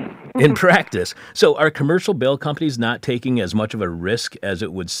occurs in practice. So are commercial bail companies not taking as much of a risk as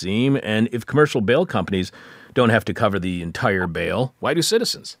it would seem? And if commercial bail companies don't have to cover the entire bail, why do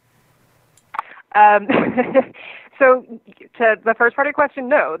citizens? So to the first part of your question,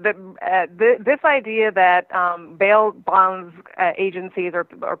 no. This idea that bail bonds agencies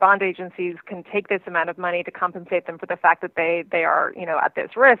or bond agencies can take this amount of money to compensate them for the fact that they are at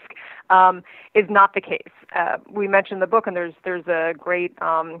this risk is not the case. We mentioned the book, and there's a great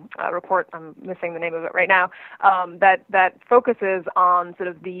report. I'm missing the name of it right now. That focuses on sort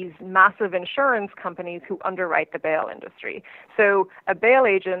of these massive insurance companies who underwrite the bail industry. So a bail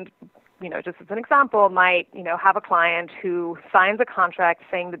agent, just as an example, might, have a client who signs a contract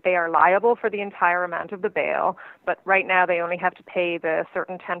saying that they are liable for the entire amount of the bail, but right now they only have to pay the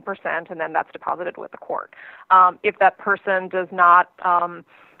certain 10%, and then that's deposited with the court. If that person does not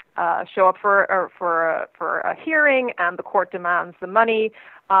show up for a hearing and the court demands the money,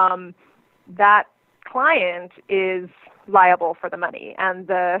 that client is liable for the money. And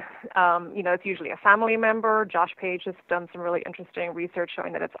it's usually a family member. Josh Page has done some really interesting research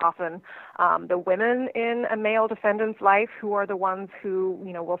showing that it's often the women in a male defendant's life who are the ones who,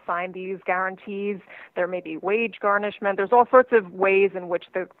 will sign these guarantees. There may be wage garnishment. There's all sorts of ways in which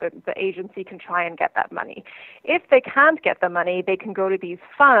the agency can try and get that money. If they can't get the money, they can go to these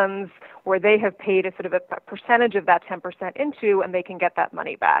funds where they have paid a sort of a percentage of that 10% into, and they can get that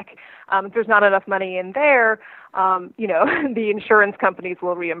money back. If there's not enough money in there, the insurance companies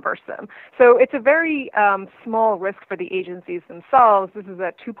will reimburse them. So it's a very small risk for the agencies themselves. This is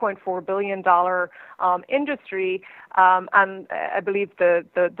a $2.4 billion industry, and I believe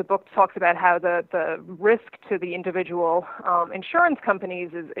the book talks about how the risk to the individual insurance companies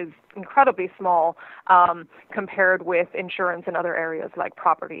is incredibly small compared with insurance in other areas like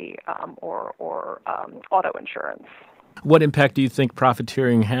property or auto insurance. What impact do you think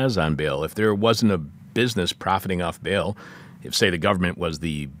profiteering has on bail? If there wasn't a business profiting off bail, if, say, the government was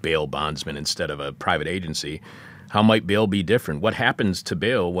the bail bondsman instead of a private agency, how might bail be different? What happens to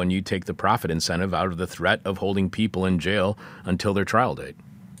bail when you take the profit incentive out of the threat of holding people in jail until their trial date?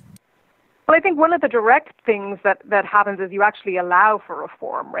 Well, I think one of the direct things that happens is you actually allow for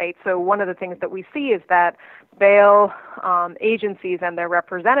reform, right? So one of the things that we see is that bail agencies and their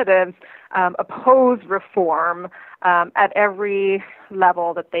representatives oppose reform at every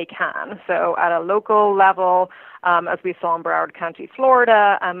level that they can. So at a local level, as we saw in Broward County,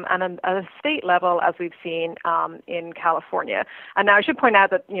 Florida, and at a state level, as we've seen in California. And now I should point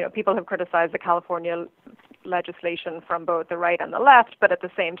out that people have criticized the California legislation from both the right and the left, but at the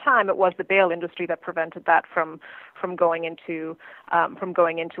same time, it was the bail industry that prevented that from going into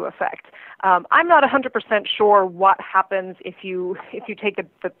effect. I'm not 100% sure what happens if you take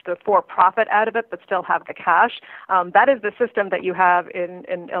the for-profit out of it, but still have the cash. That is the system that you have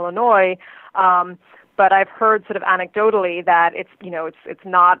in Illinois. But I've heard sort of anecdotally that it's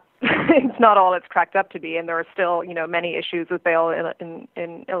not it's not all it's cracked up to be, and there are still many issues with bail in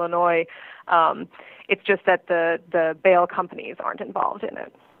Illinois. It's just that the bail companies aren't involved in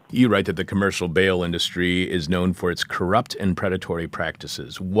it. You write that the commercial bail industry is known for its corrupt and predatory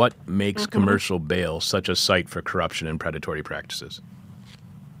practices. What makes commercial bail such a site for corruption and predatory practices?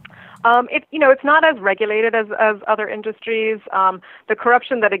 It's not as regulated as other industries. The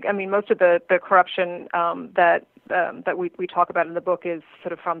corruption most of the corruption that that we talk about in the book is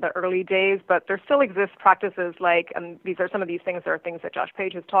sort of from the early days, but there still exist practices like, and these are some of these things are things that Josh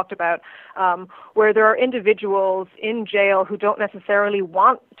Page has talked about, where there are individuals in jail who don't necessarily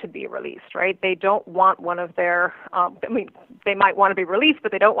want to be released, right? They don't want one of their, they might want to be released,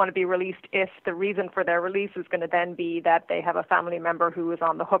 but they don't want to be released if the reason for their release is going to then be that they have a family member who is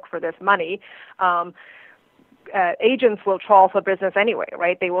on the hook for this money. Agents will trawl for business anyway,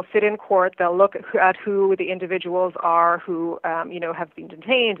 right? They will sit in court, they'll look at who the individuals are who, have been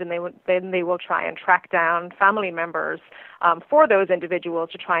detained, and then they will try and track down family members for those individuals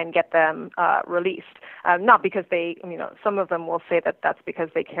to try and get them released. Not because some of them will say that that's because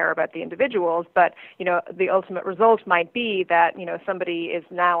they care about the individuals, but, the ultimate result might be that, somebody is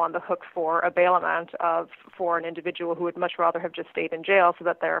now on the hook for a bail amount for an individual who would much rather have just stayed in jail so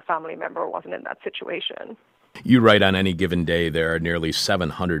that their family member wasn't in that situation. You write on any given day there are nearly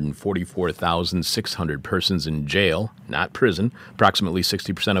 744,600 persons in jail, not prison, approximately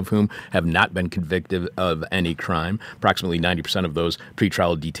 60% of whom have not been convicted of any crime. Approximately 90% of those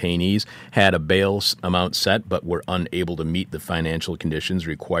pretrial detainees had a bail amount set but were unable to meet the financial conditions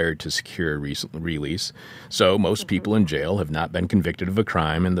required to secure release. So most people in jail have not been convicted of a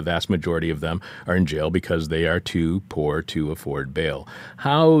crime, and the vast majority of them are in jail because they are too poor to afford bail.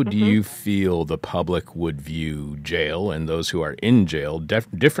 How do you feel the public would view jail and those who are in jail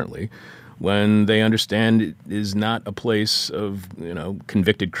differently when they understand it is not a place of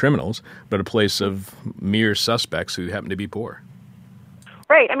convicted criminals, but a place of mere suspects who happen to be poor?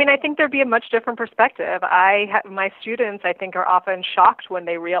 Right. I think there'd be a much different perspective. My students, I think, are often shocked when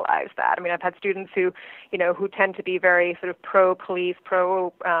they realize that. I've had students who tend to be very sort of pro-police,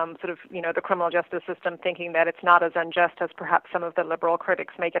 the criminal justice system, thinking that it's not as unjust as perhaps some of the liberal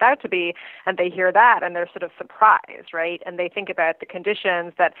critics make it out to be, and they hear that and they're sort of surprised, right? And they think about the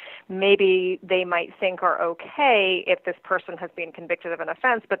conditions that maybe they might think are okay if this person has been convicted of an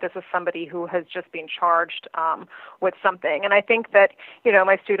offense, but this is somebody who has just been charged with something. And I think that,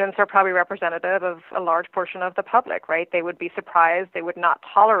 my students are probably representative of a large portion of the public, right? They would be surprised. They would not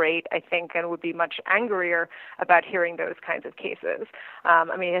tolerate, I think, and would be much angrier about hearing those kinds of cases.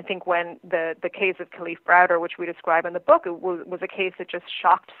 I think when the case of Kalief Browder, which we describe in the book, it was a case that just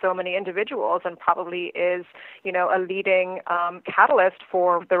shocked so many individuals and probably is, a leading catalyst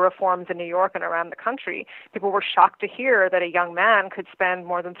for the reforms in New York and around the country. People were shocked to hear that a young man could spend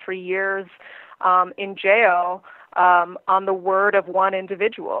more than 3 years in jail on the word of one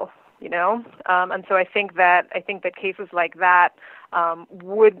individual, and so I think that cases like that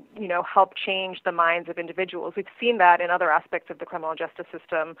would, help change the minds of individuals. We've seen that in other aspects of the criminal justice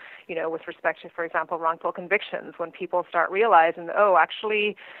system, with respect to, for example, wrongful convictions, when people start realizing,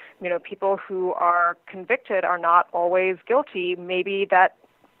 actually, people who are convicted are not always guilty. Maybe that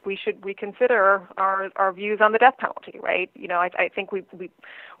we should reconsider our views on the death penalty, right? I think we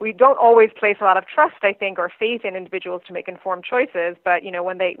don't always place a lot of trust, I think, or faith in individuals to make informed choices, but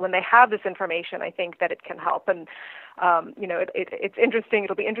when they have this information, I think that it can help. And it's interesting.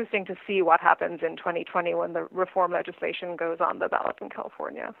 It'll be interesting to see what happens in 2020 when the reform legislation goes on the ballot in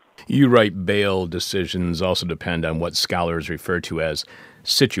California. You write bail decisions also depend on what scholars refer to as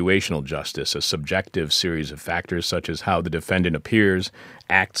situational justice, a subjective series of factors such as how the defendant appears,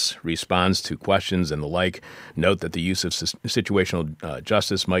 acts, responds to questions, and the like. Note that the use of situational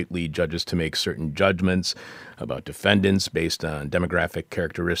justice might lead judges to make certain judgments about defendants based on demographic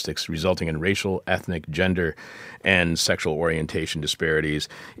characteristics resulting in racial, ethnic, gender, and sexual orientation disparities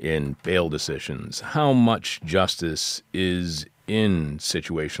in bail decisions. How much justice is in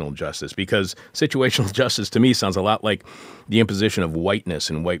situational justice? Because situational justice to me sounds a lot like the imposition of whiteness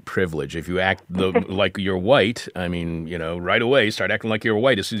and white privilege. If you act like you're white, right away start acting like you're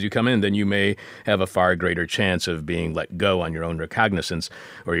white as soon as you come in, then you may have a far greater chance of being let go on your own recognizance,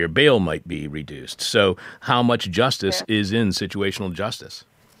 or your bail might be reduced. So how much justice is in situational justice?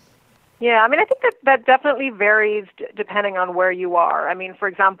 Yeah, I think that definitely varies depending on where you are. For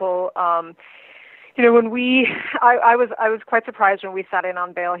example, when I was quite surprised when we sat in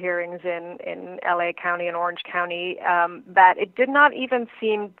on bail hearings in LA County and Orange County, that it did not even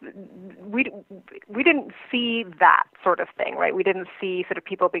seem, we didn't see that sort of thing, right? We didn't see sort of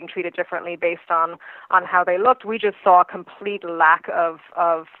people being treated differently based on how they looked. We just saw a complete lack of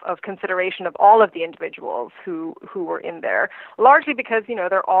consideration of all of the individuals who were in there, largely because,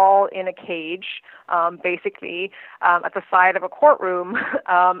 they're all in a cage, basically, at the side of a courtroom,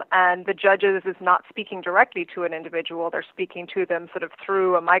 and the judges is not speaking directly to an individual. They're speaking to them sort of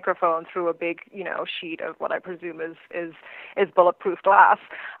through a microphone, through a big, sheet of what I presume is bulletproof glass.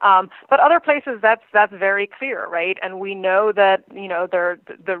 But other places, that's very clear, right? And we know that,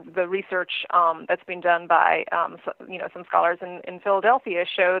 the research that's been done by, some scholars in Philadelphia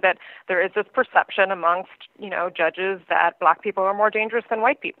show that there is this perception amongst, judges that black people are more dangerous than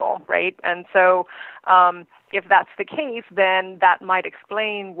white people, right? And so if that's the case, then that might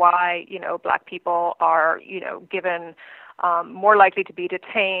explain why, black people are, given more likely to be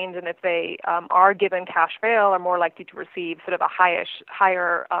detained, and if they are given cash bail, are more likely to receive sort of a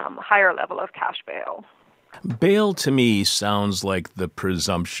higher level of cash bail. Bail to me sounds like the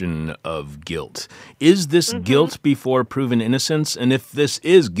presumption of guilt. Is this guilt before proven innocence? And if this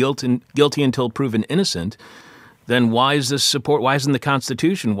is guilty until proven innocent, then why is this support? Why isn't the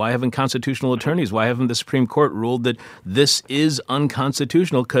Constitution? Why haven't constitutional attorneys? Why haven't the Supreme Court ruled that this is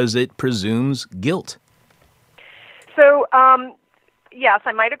unconstitutional because it presumes guilt? So, yes,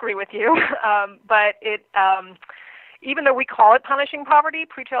 I might agree with you, but even though we call it punishing poverty,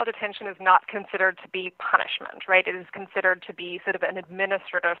 pretrial detention is not considered to be punishment, right? It is considered to be sort of an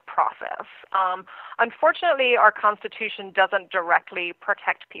administrative process. Unfortunately, our Constitution doesn't directly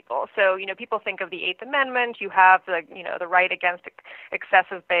protect people. So, people think of the Eighth Amendment. You have the right against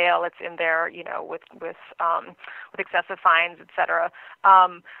excessive bail. It's in there, with excessive fines, et cetera.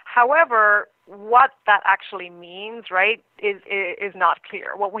 However, what that actually means, right, is not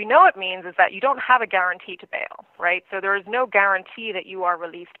clear. What we know it means is that you don't have a guarantee to bail, right? So there is no guarantee that you are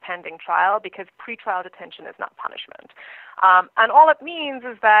released pending trial because pretrial detention is not punishment. And all it means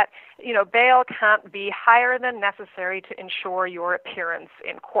is that, bail can't be higher than necessary to ensure your appearance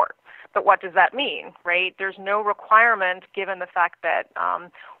in court. But what does that mean, right? There's no requirement, given the fact that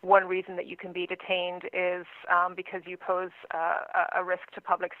one reason that you can be detained is because you pose a risk to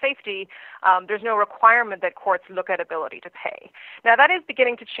public safety. There's no requirement that courts look at ability to pay. Now, that is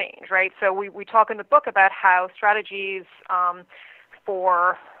beginning to change, right? So we talk in the book about how strategies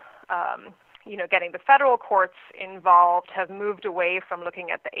for getting the federal courts involved have moved away from looking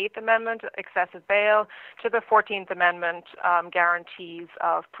at the Eighth Amendment, excessive bail, to the 14th Amendment guarantees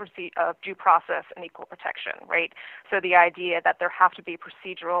of due process and equal protection, right? So the idea that there have to be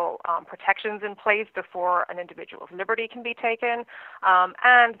procedural protections in place before an individual's liberty can be taken,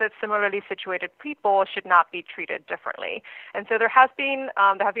 and that similarly situated people should not be treated differently. And so there have been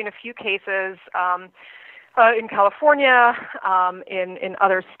a few cases in California, in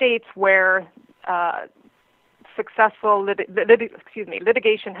other states where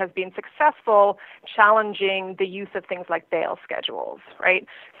litigation has been successful challenging the use of things like bail schedules, right?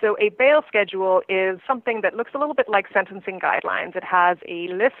 So a bail schedule is something that looks a little bit like sentencing guidelines. It has a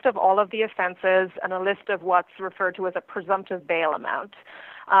list of all of the offenses and a list of what's referred to as a presumptive bail amount.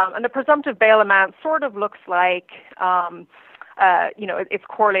 And the presumptive bail amount sort of looks like, it's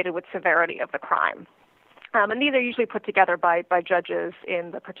correlated with severity of the crime. And these are usually put together by judges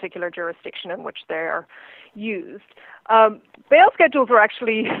in the particular jurisdiction in which they're used. Bail schedules were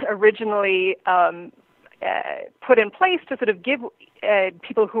actually originally put in place to sort of give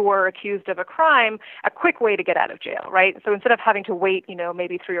people who were accused of a crime a quick way to get out of jail, right? So instead of having to wait,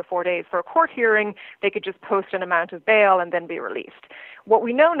 maybe 3 or 4 days for a court hearing, they could just post an amount of bail and then be released. What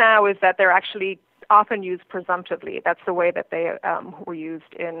we know now is that they're actually often used presumptively. That's the way that they were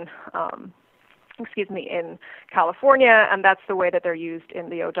used in California, and that's the way that they're used in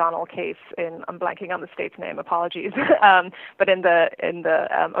the O'Donnell case. I'm blanking on the state's name, apologies, but in the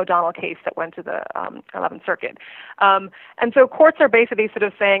O'Donnell case that went to the 11th Circuit. And so courts are basically sort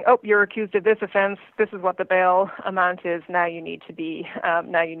of saying, oh, you're accused of this offense. This is what the bail amount is. Now you need to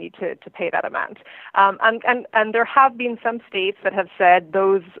pay that amount. And there have been some states that have said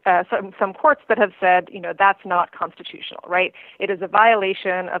some courts that have said, that's not constitutional, right? It is a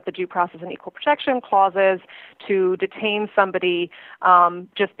violation of the due process and equal protection clauses to detain somebody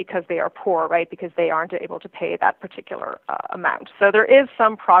just because they are poor, right? Because they aren't able to pay that particular amount. So there is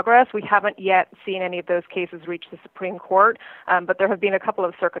some progress. We haven't yet seen any of those cases reach the Supreme Court, but there have been a couple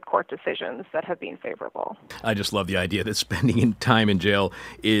of circuit court decisions that have been favorable. I just love the idea that spending time in jail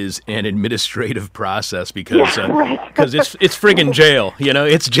is an administrative process because it's friggin' jail.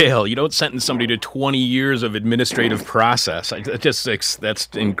 It's jail. You don't sentence somebody to 20 years of administrative process. That's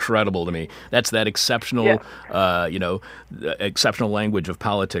incredible to me. That's It's that exceptional, exceptional language of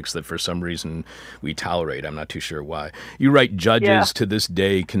politics that for some reason we tolerate. I'm not too sure why. You write, judges to this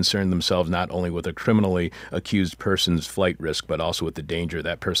day concern themselves not only with a criminally accused person's flight risk, but also with the danger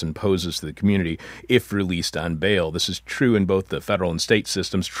that person poses to the community if released on bail. This is true in both the federal and state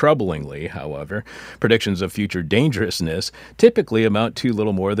systems. Troublingly, however, predictions of future dangerousness typically amount to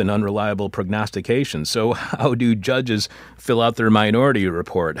little more than unreliable prognostications. So how do judges fill out their minority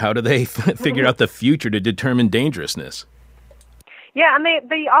report? How do they figure out the future to determine dangerousness? Yeah, and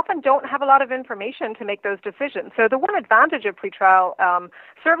they often don't have a lot of information to make those decisions. So the one advantage of pretrial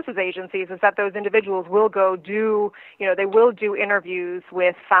services agencies is that those individuals will go do, they will do interviews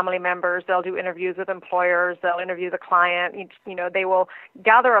with family members, they'll do interviews with employers, they'll interview the client, they will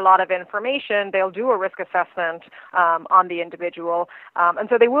gather a lot of information, they'll do a risk assessment on the individual, and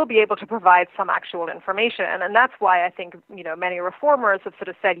so they will be able to provide some actual information. And that's why I think, many reformers have sort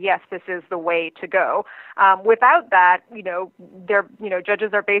of said, yes, this is the way to go. Without that,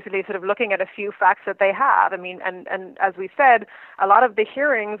 judges are basically sort of looking at a few facts that they have. I mean, and as we said, a lot of the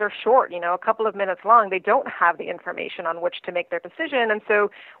hearings are short, a couple of minutes long. They don't have the information on which to make their decision. And so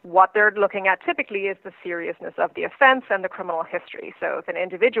what they're looking at typically is the seriousness of the offense and the criminal history. So if an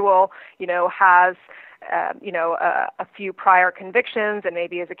individual, has a few prior convictions and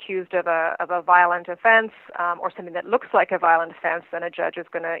maybe is accused of a violent offense or something that looks like a violent offense, then a judge is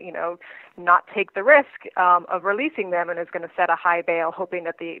going to, not take the risk of releasing them and is going to set a high bail, hoping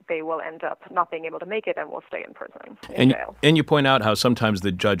that they will end up not being able to make it and will stay in prison. And you point out how sometimes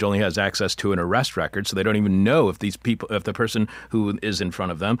the judge only has access to an arrest record, so they don't even know if the person who is in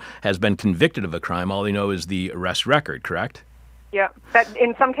front of them has been convicted of a crime. All they know is the arrest record, correct? Yeah, that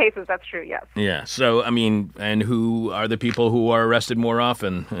in some cases that's true, yes. Yeah, so, and who are the people who are arrested more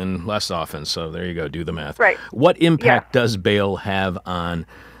often and less often? So there you go, do the math. Right. What impact does bail have on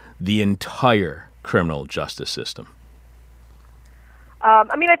the entire criminal justice system?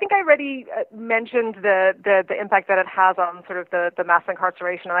 I think I already mentioned the impact that it has on sort of the mass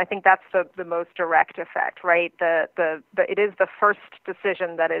incarceration, and I think that's the most direct effect, right? It is the first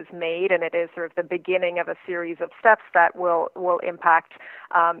decision that is made, and it is sort of the beginning of a series of steps that will impact,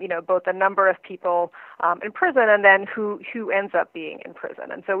 both the number of people in prison and then who ends up being in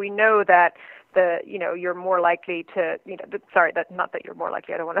prison. And so we know that you're more likely to, not that you're more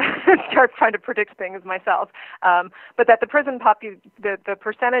likely, I don't want to start trying to predict things myself, but that the prison the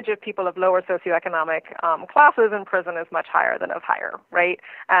percentage of people of lower socioeconomic classes in prison is much higher than of higher, right?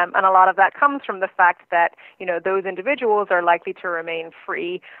 And a lot of that comes from the fact that, those individuals are likely to remain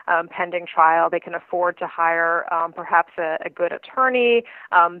free pending trial. They can afford to hire perhaps a good attorney.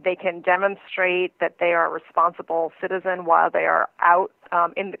 They can demonstrate that they are a responsible citizen while they are out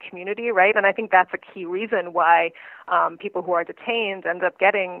in the community, right? And I think that's a key reason why people who are detained end up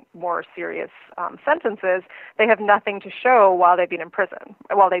getting more serious sentences. They have nothing to show while they've been in prison,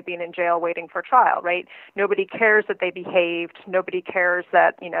 while they've been in jail waiting for trial, right? Nobody cares that they behaved. Nobody cares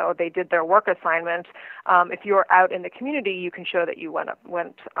that, they did their work assignment. If you're out in the community, you can show that you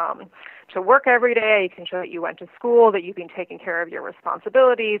went to work every day. You can show that you went to school, that you've been taking care of your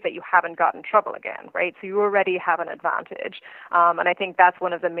responsibilities, that you haven't gotten in trouble again, right? So you already have an advantage. And I think that's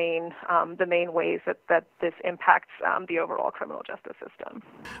one of the main ways that this impacts the overall criminal justice system.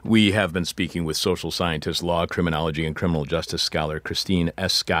 We have been speaking with social scientist, law, criminology, and criminal justice scholar Christine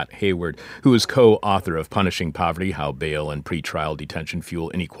S. Scott Hayward, who is co-author of Punishing Poverty, How Bail and Pretrial Detention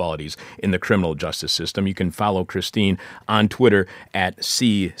Fuel Inequalities in the Criminal Justice System. You can follow Christine on Twitter at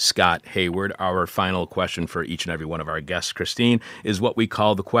C. Scott Hayward. Our final question for each and every one of our guests, Christine, is what we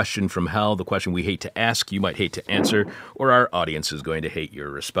call the question from hell, the question we hate to ask, you might hate to answer, or our audience is going to hate your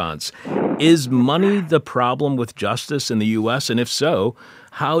response. Is money the problem with justice in the U.S.? And if so,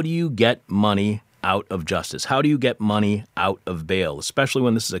 how do you get money out of justice? How do you get money out of bail, especially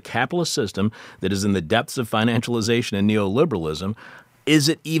when this is a capitalist system that is in the depths of financialization and neoliberalism? Is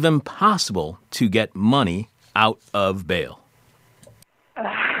it even possible to get money out of bail?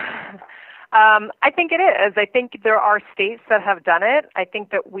 I think it is. I think there are states that have done it. I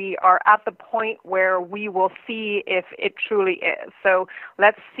think that we are at the point where we will see if it truly is. So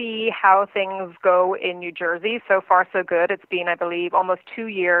let's see how things go in New Jersey. So far, so good. It's been, I believe, almost 2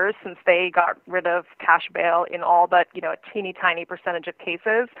 years since they got rid of cash bail in all but, a teeny tiny percentage of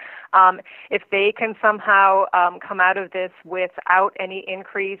cases. If they can somehow come out of this without any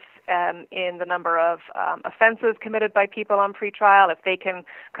increase in the number of offenses committed by people on pretrial, if they can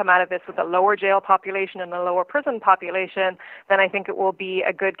come out of this with a lower jail population and a lower prison population, then I think it will be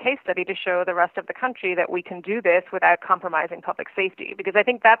a good case study to show the rest of the country that we can do this without compromising public safety. Because I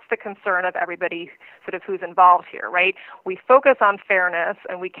think that's the concern of everybody sort of who's involved here, right? We focus on fairness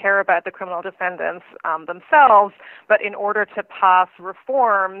and we care about the criminal defendants themselves, but in order to pass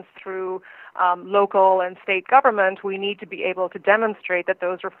reforms through local and state government, we need to be able to demonstrate that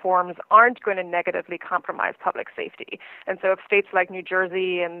those reforms aren't going to negatively compromise public safety. And so if states like New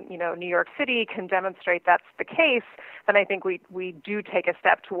Jersey and New York City can demonstrate that's the case, then I think we do take a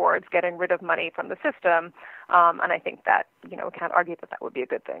step towards getting rid of money from the system. And I think that, we can't argue that that would be a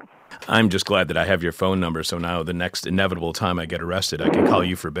good thing. I'm just glad that I have your phone number, so now the next inevitable time I get arrested, I can call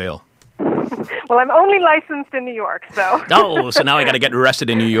you for bail. Well, I'm only licensed in New York, so. Oh, so now I got to get arrested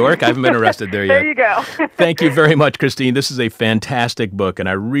in New York? I haven't been arrested there yet. There you go. Thank you very much, Christine. This is a fantastic book, and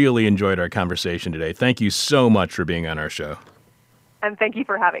I really enjoyed our conversation today. Thank you so much for being on our show. And thank you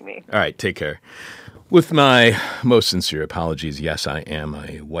for having me. All right, take care. With my most sincere apologies, yes, I am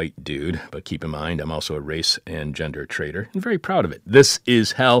a white dude, but keep in mind I'm also a race and gender traitor, and very proud of it. This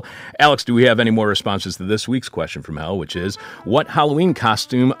is Hell. Alex, do we have any more responses to this week's question from Hell, which is, what Halloween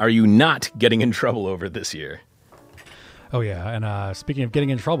costume are you not getting in trouble over this year? Oh, yeah. And speaking of getting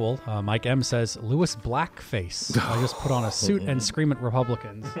in trouble, Mike M. says, Lewis Blackface. I just put on a suit and scream at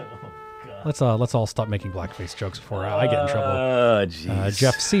Republicans. Let's all stop making blackface jokes before I get in trouble.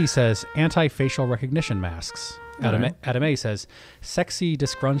 Jeff C. says, anti-facial recognition masks. Adam A. says, sexy,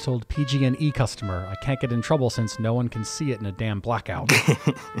 disgruntled PG&E customer. I can't get in trouble since no one can see it in a damn blackout.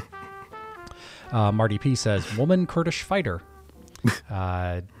 Marty P. says, woman Kurdish fighter.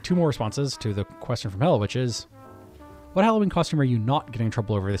 Two more responses to the question from Hell, which is, what Halloween costume are you not getting in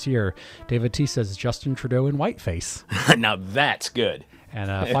trouble over this year? David T. says, Justin Trudeau in whiteface. Now that's good. And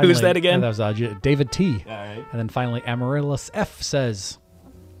finally, who's that again? That was David T. All right. And then finally, Amaryllis F. says,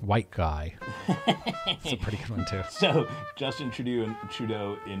 white guy. It's a pretty good one, too. So, Justin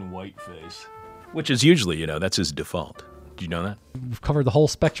Trudeau in whiteface. Which is usually, that's his default. Do you know that? We've covered the whole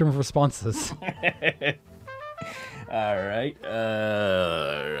spectrum of responses. All right.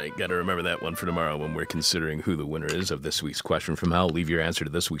 Got to remember that one for tomorrow when we're considering who the winner is of this week's question from Hell. Leave your answer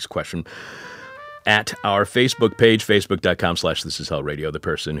to this week's question at our Facebook page, facebook.com/thisishellradio. The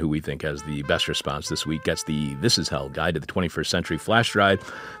person who we think has the best response this week gets the This Is Hell Guide to the 21st Century flash drive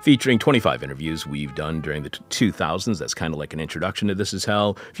featuring 25 interviews we've done during the 2000s. That's kind of like an introduction to This Is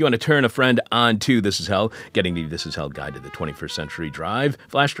Hell. If you want to turn a friend on to This Is Hell, getting the This Is Hell Guide to the 21st Century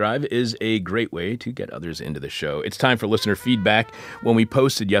flash drive is a great way to get others into the show. It's time for listener feedback. When we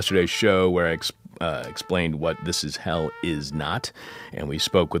posted yesterday's show where I explained what This Is Hell is not, and we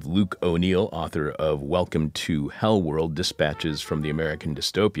spoke with Luke O'Neill, author of Welcome to Hell World, Dispatches from the American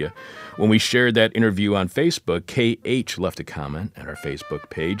Dystopia. When we shared that interview on Facebook, KH left a comment at our Facebook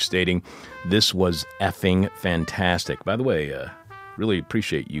page stating, this was effing fantastic. By the way, really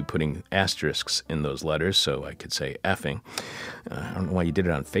appreciate you putting asterisks in those letters so I could say effing. I don't know why you did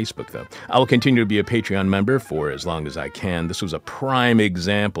it on Facebook, though. I will continue to be a Patreon member for as long as I can. This was a prime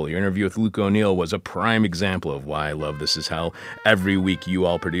example. Your interview with Luke O'Neill was a prime example of why I love This Is Hell. Every week you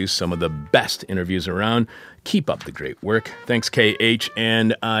all produce some of the best interviews around. Keep up the great work. Thanks, KH.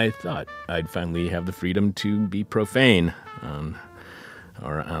 And I thought I'd finally have the freedom to be profane on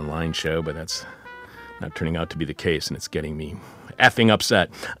our online show, but that's not turning out to be the case, and it's getting me effing upset.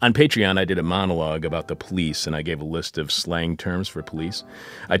 On Patreon, I did a monologue about the police, and I gave a list of slang terms for police.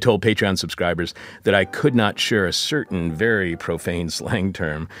 I told Patreon subscribers that I could not share a certain very profane slang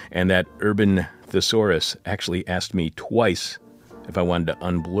term, and that Urban Thesaurus actually asked me twice if I wanted to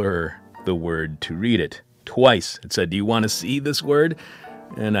unblur the word to read it. Twice. It said, do you want to see this word?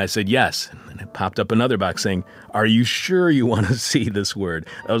 And I said, yes. And it popped up another box saying, are you sure you want to see this word?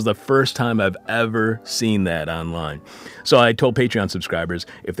 That was the first time I've ever seen that online. So I told Patreon subscribers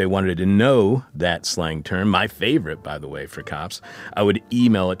if they wanted to know that slang term, my favorite, by the way, for cops, I would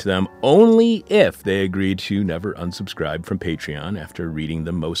email it to them only if they agreed to never unsubscribe from Patreon after reading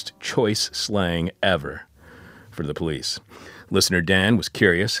the most choice slang ever for the police. Listener Dan was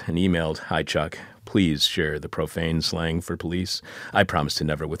curious and emailed, hi, Chuck. Please share the profane slang for police. I promise to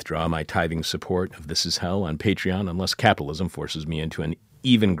never withdraw my tithing support of This Is Hell on Patreon unless capitalism forces me into an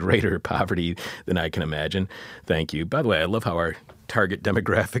even greater poverty than I can imagine. Thank you. By the way, I love how our target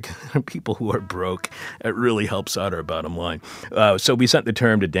demographic are people who are broke. It really helps out our bottom line. So we sent the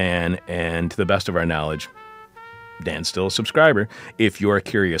term to Dan, and to the best of our knowledge, Dan's still a subscriber. If you're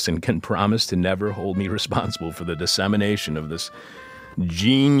curious and can promise to never hold me responsible for the dissemination of this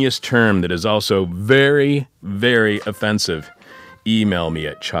genius term that is also very, very offensive, email me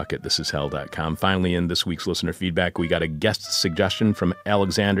at chuck@thisishell.com. Finally, in this week's listener feedback, we got a guest suggestion from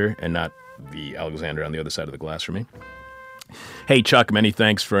Alexander, and not the Alexander on the other side of the glass from me. Hey, Chuck, many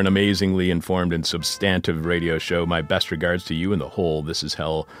thanks for an amazingly informed and substantive radio show. My best regards to you and the whole This Is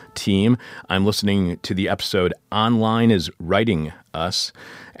Hell team. I'm listening to the episode Online is Writing Us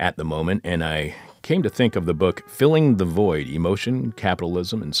at the moment, and I came to think of the book Filling the Void, Emotion,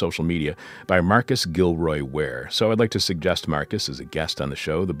 Capitalism, and Social Media by Marcus Gilroy Ware. So I'd like to suggest Marcus as a guest on the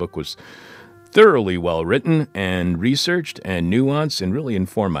show. The book was thoroughly well-written and researched and nuanced and really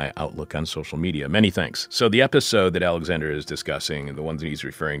informed my outlook on social media. Many thanks. So the episode that Alexander is discussing, and the one that he's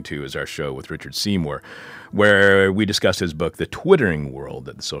referring to, is our show with Richard Seymour, where we discussed his book, The Twittering World,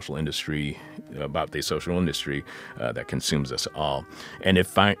 about the social industry that consumes us all. And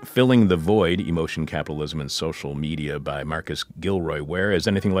if Filling the Void, Emotion, Capitalism, and Social Media by Marcus Gilroy Ware is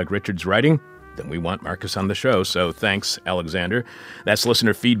anything like Richard's writing, then we want Marcus on the show. So thanks, Alexander. That's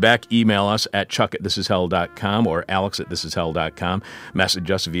listener feedback. Email us at chuck@thisishell.com or alex@thisishell.com.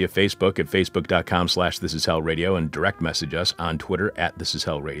 Message us via Facebook at facebook.com/thisishellradio and direct message us on Twitter at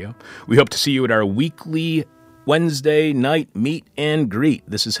thisishellradio. We hope to see you at our weekly Wednesday night meet and greet.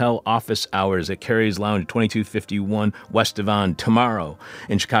 This Is Hell office hours at Carrie's Lounge, 2251 West Devon, tomorrow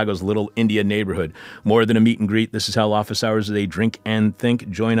in Chicago's Little India neighborhood. More than a meet and greet, This Is Hell office hours is a drink and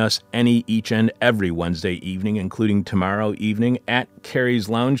think. Join us each and every Wednesday evening, including tomorrow evening at Carrie's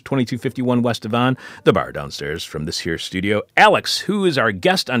Lounge, 2251 West Devon, the bar downstairs from this here studio. Alex, who is our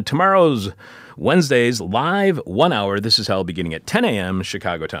guest on tomorrow's Wednesday's live 1 hour This Is Hell, beginning at 10 a.m.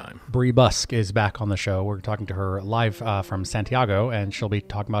 Chicago time. Bree Busk is back on the show. We're talking to her live from Santiago, and she'll be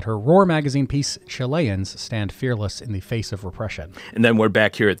talking about her Roar magazine piece, Chileans Stand Fearless in the Face of Repression. And then we're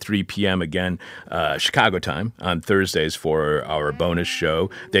back here at 3 p.m. again, Chicago time, on Thursdays for our bonus show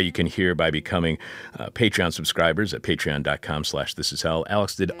that you can hear by becoming Patreon subscribers at patreon.com/thisishell.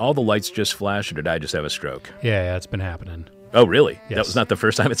 Alex, did all the lights just flash, or did I just have a stroke? Yeah, it's been happening. Oh, really? Yes. That was not the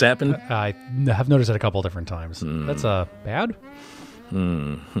first time it's happened? I have noticed it a couple different times. That's bad?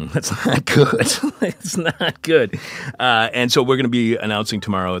 That's not good. It's not good. And so we're going to be announcing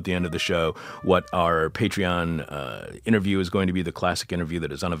tomorrow at the end of the show what our Patreon interview is going to be, the classic interview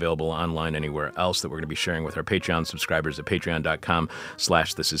that is unavailable online anywhere else, that we're going to be sharing with our Patreon subscribers at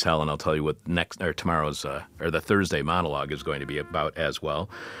patreon.com/thisishell. And I'll tell you what tomorrow's or the Thursday monologue is going to be about as well.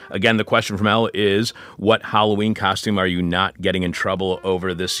 Again, the question from Elle is, what Halloween costume are you not getting in trouble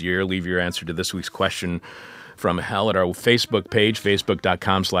over this year? Leave your answer to this week's question from Hell at our Facebook page,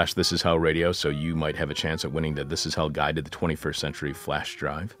 facebook.com/thisishellradio, so you might have a chance at winning the This Is Hell Guide to the 21st Century flash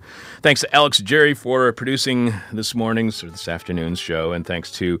drive. Thanks to Alex Jerry for producing this afternoon's show, and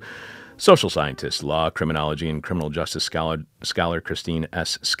thanks to social scientist, law, criminology, and criminal justice scholar Christine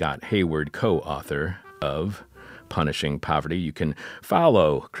S. Scott Hayward, co-author of Punishing Poverty. You can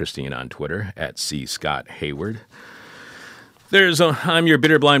follow Christine on Twitter at @CScottHayward. I'm your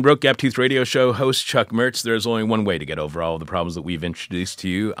bitter, blind, broke, gap-toothed radio show host, Chuck Mertz. There's only one way to get over all of the problems that we've introduced to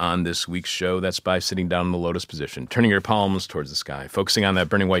you on this week's show. That's by sitting down in the lotus position, turning your palms towards the sky, focusing on that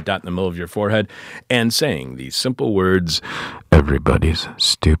burning white dot in the middle of your forehead, and saying these simple words, everybody's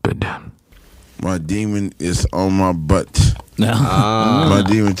stupid. My demon is on my butt. My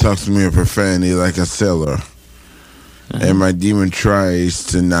demon talks to me in profanity like a sailor. And my demon tries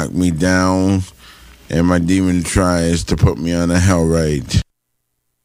to knock me down. And my demon tries to put me on a hell ride.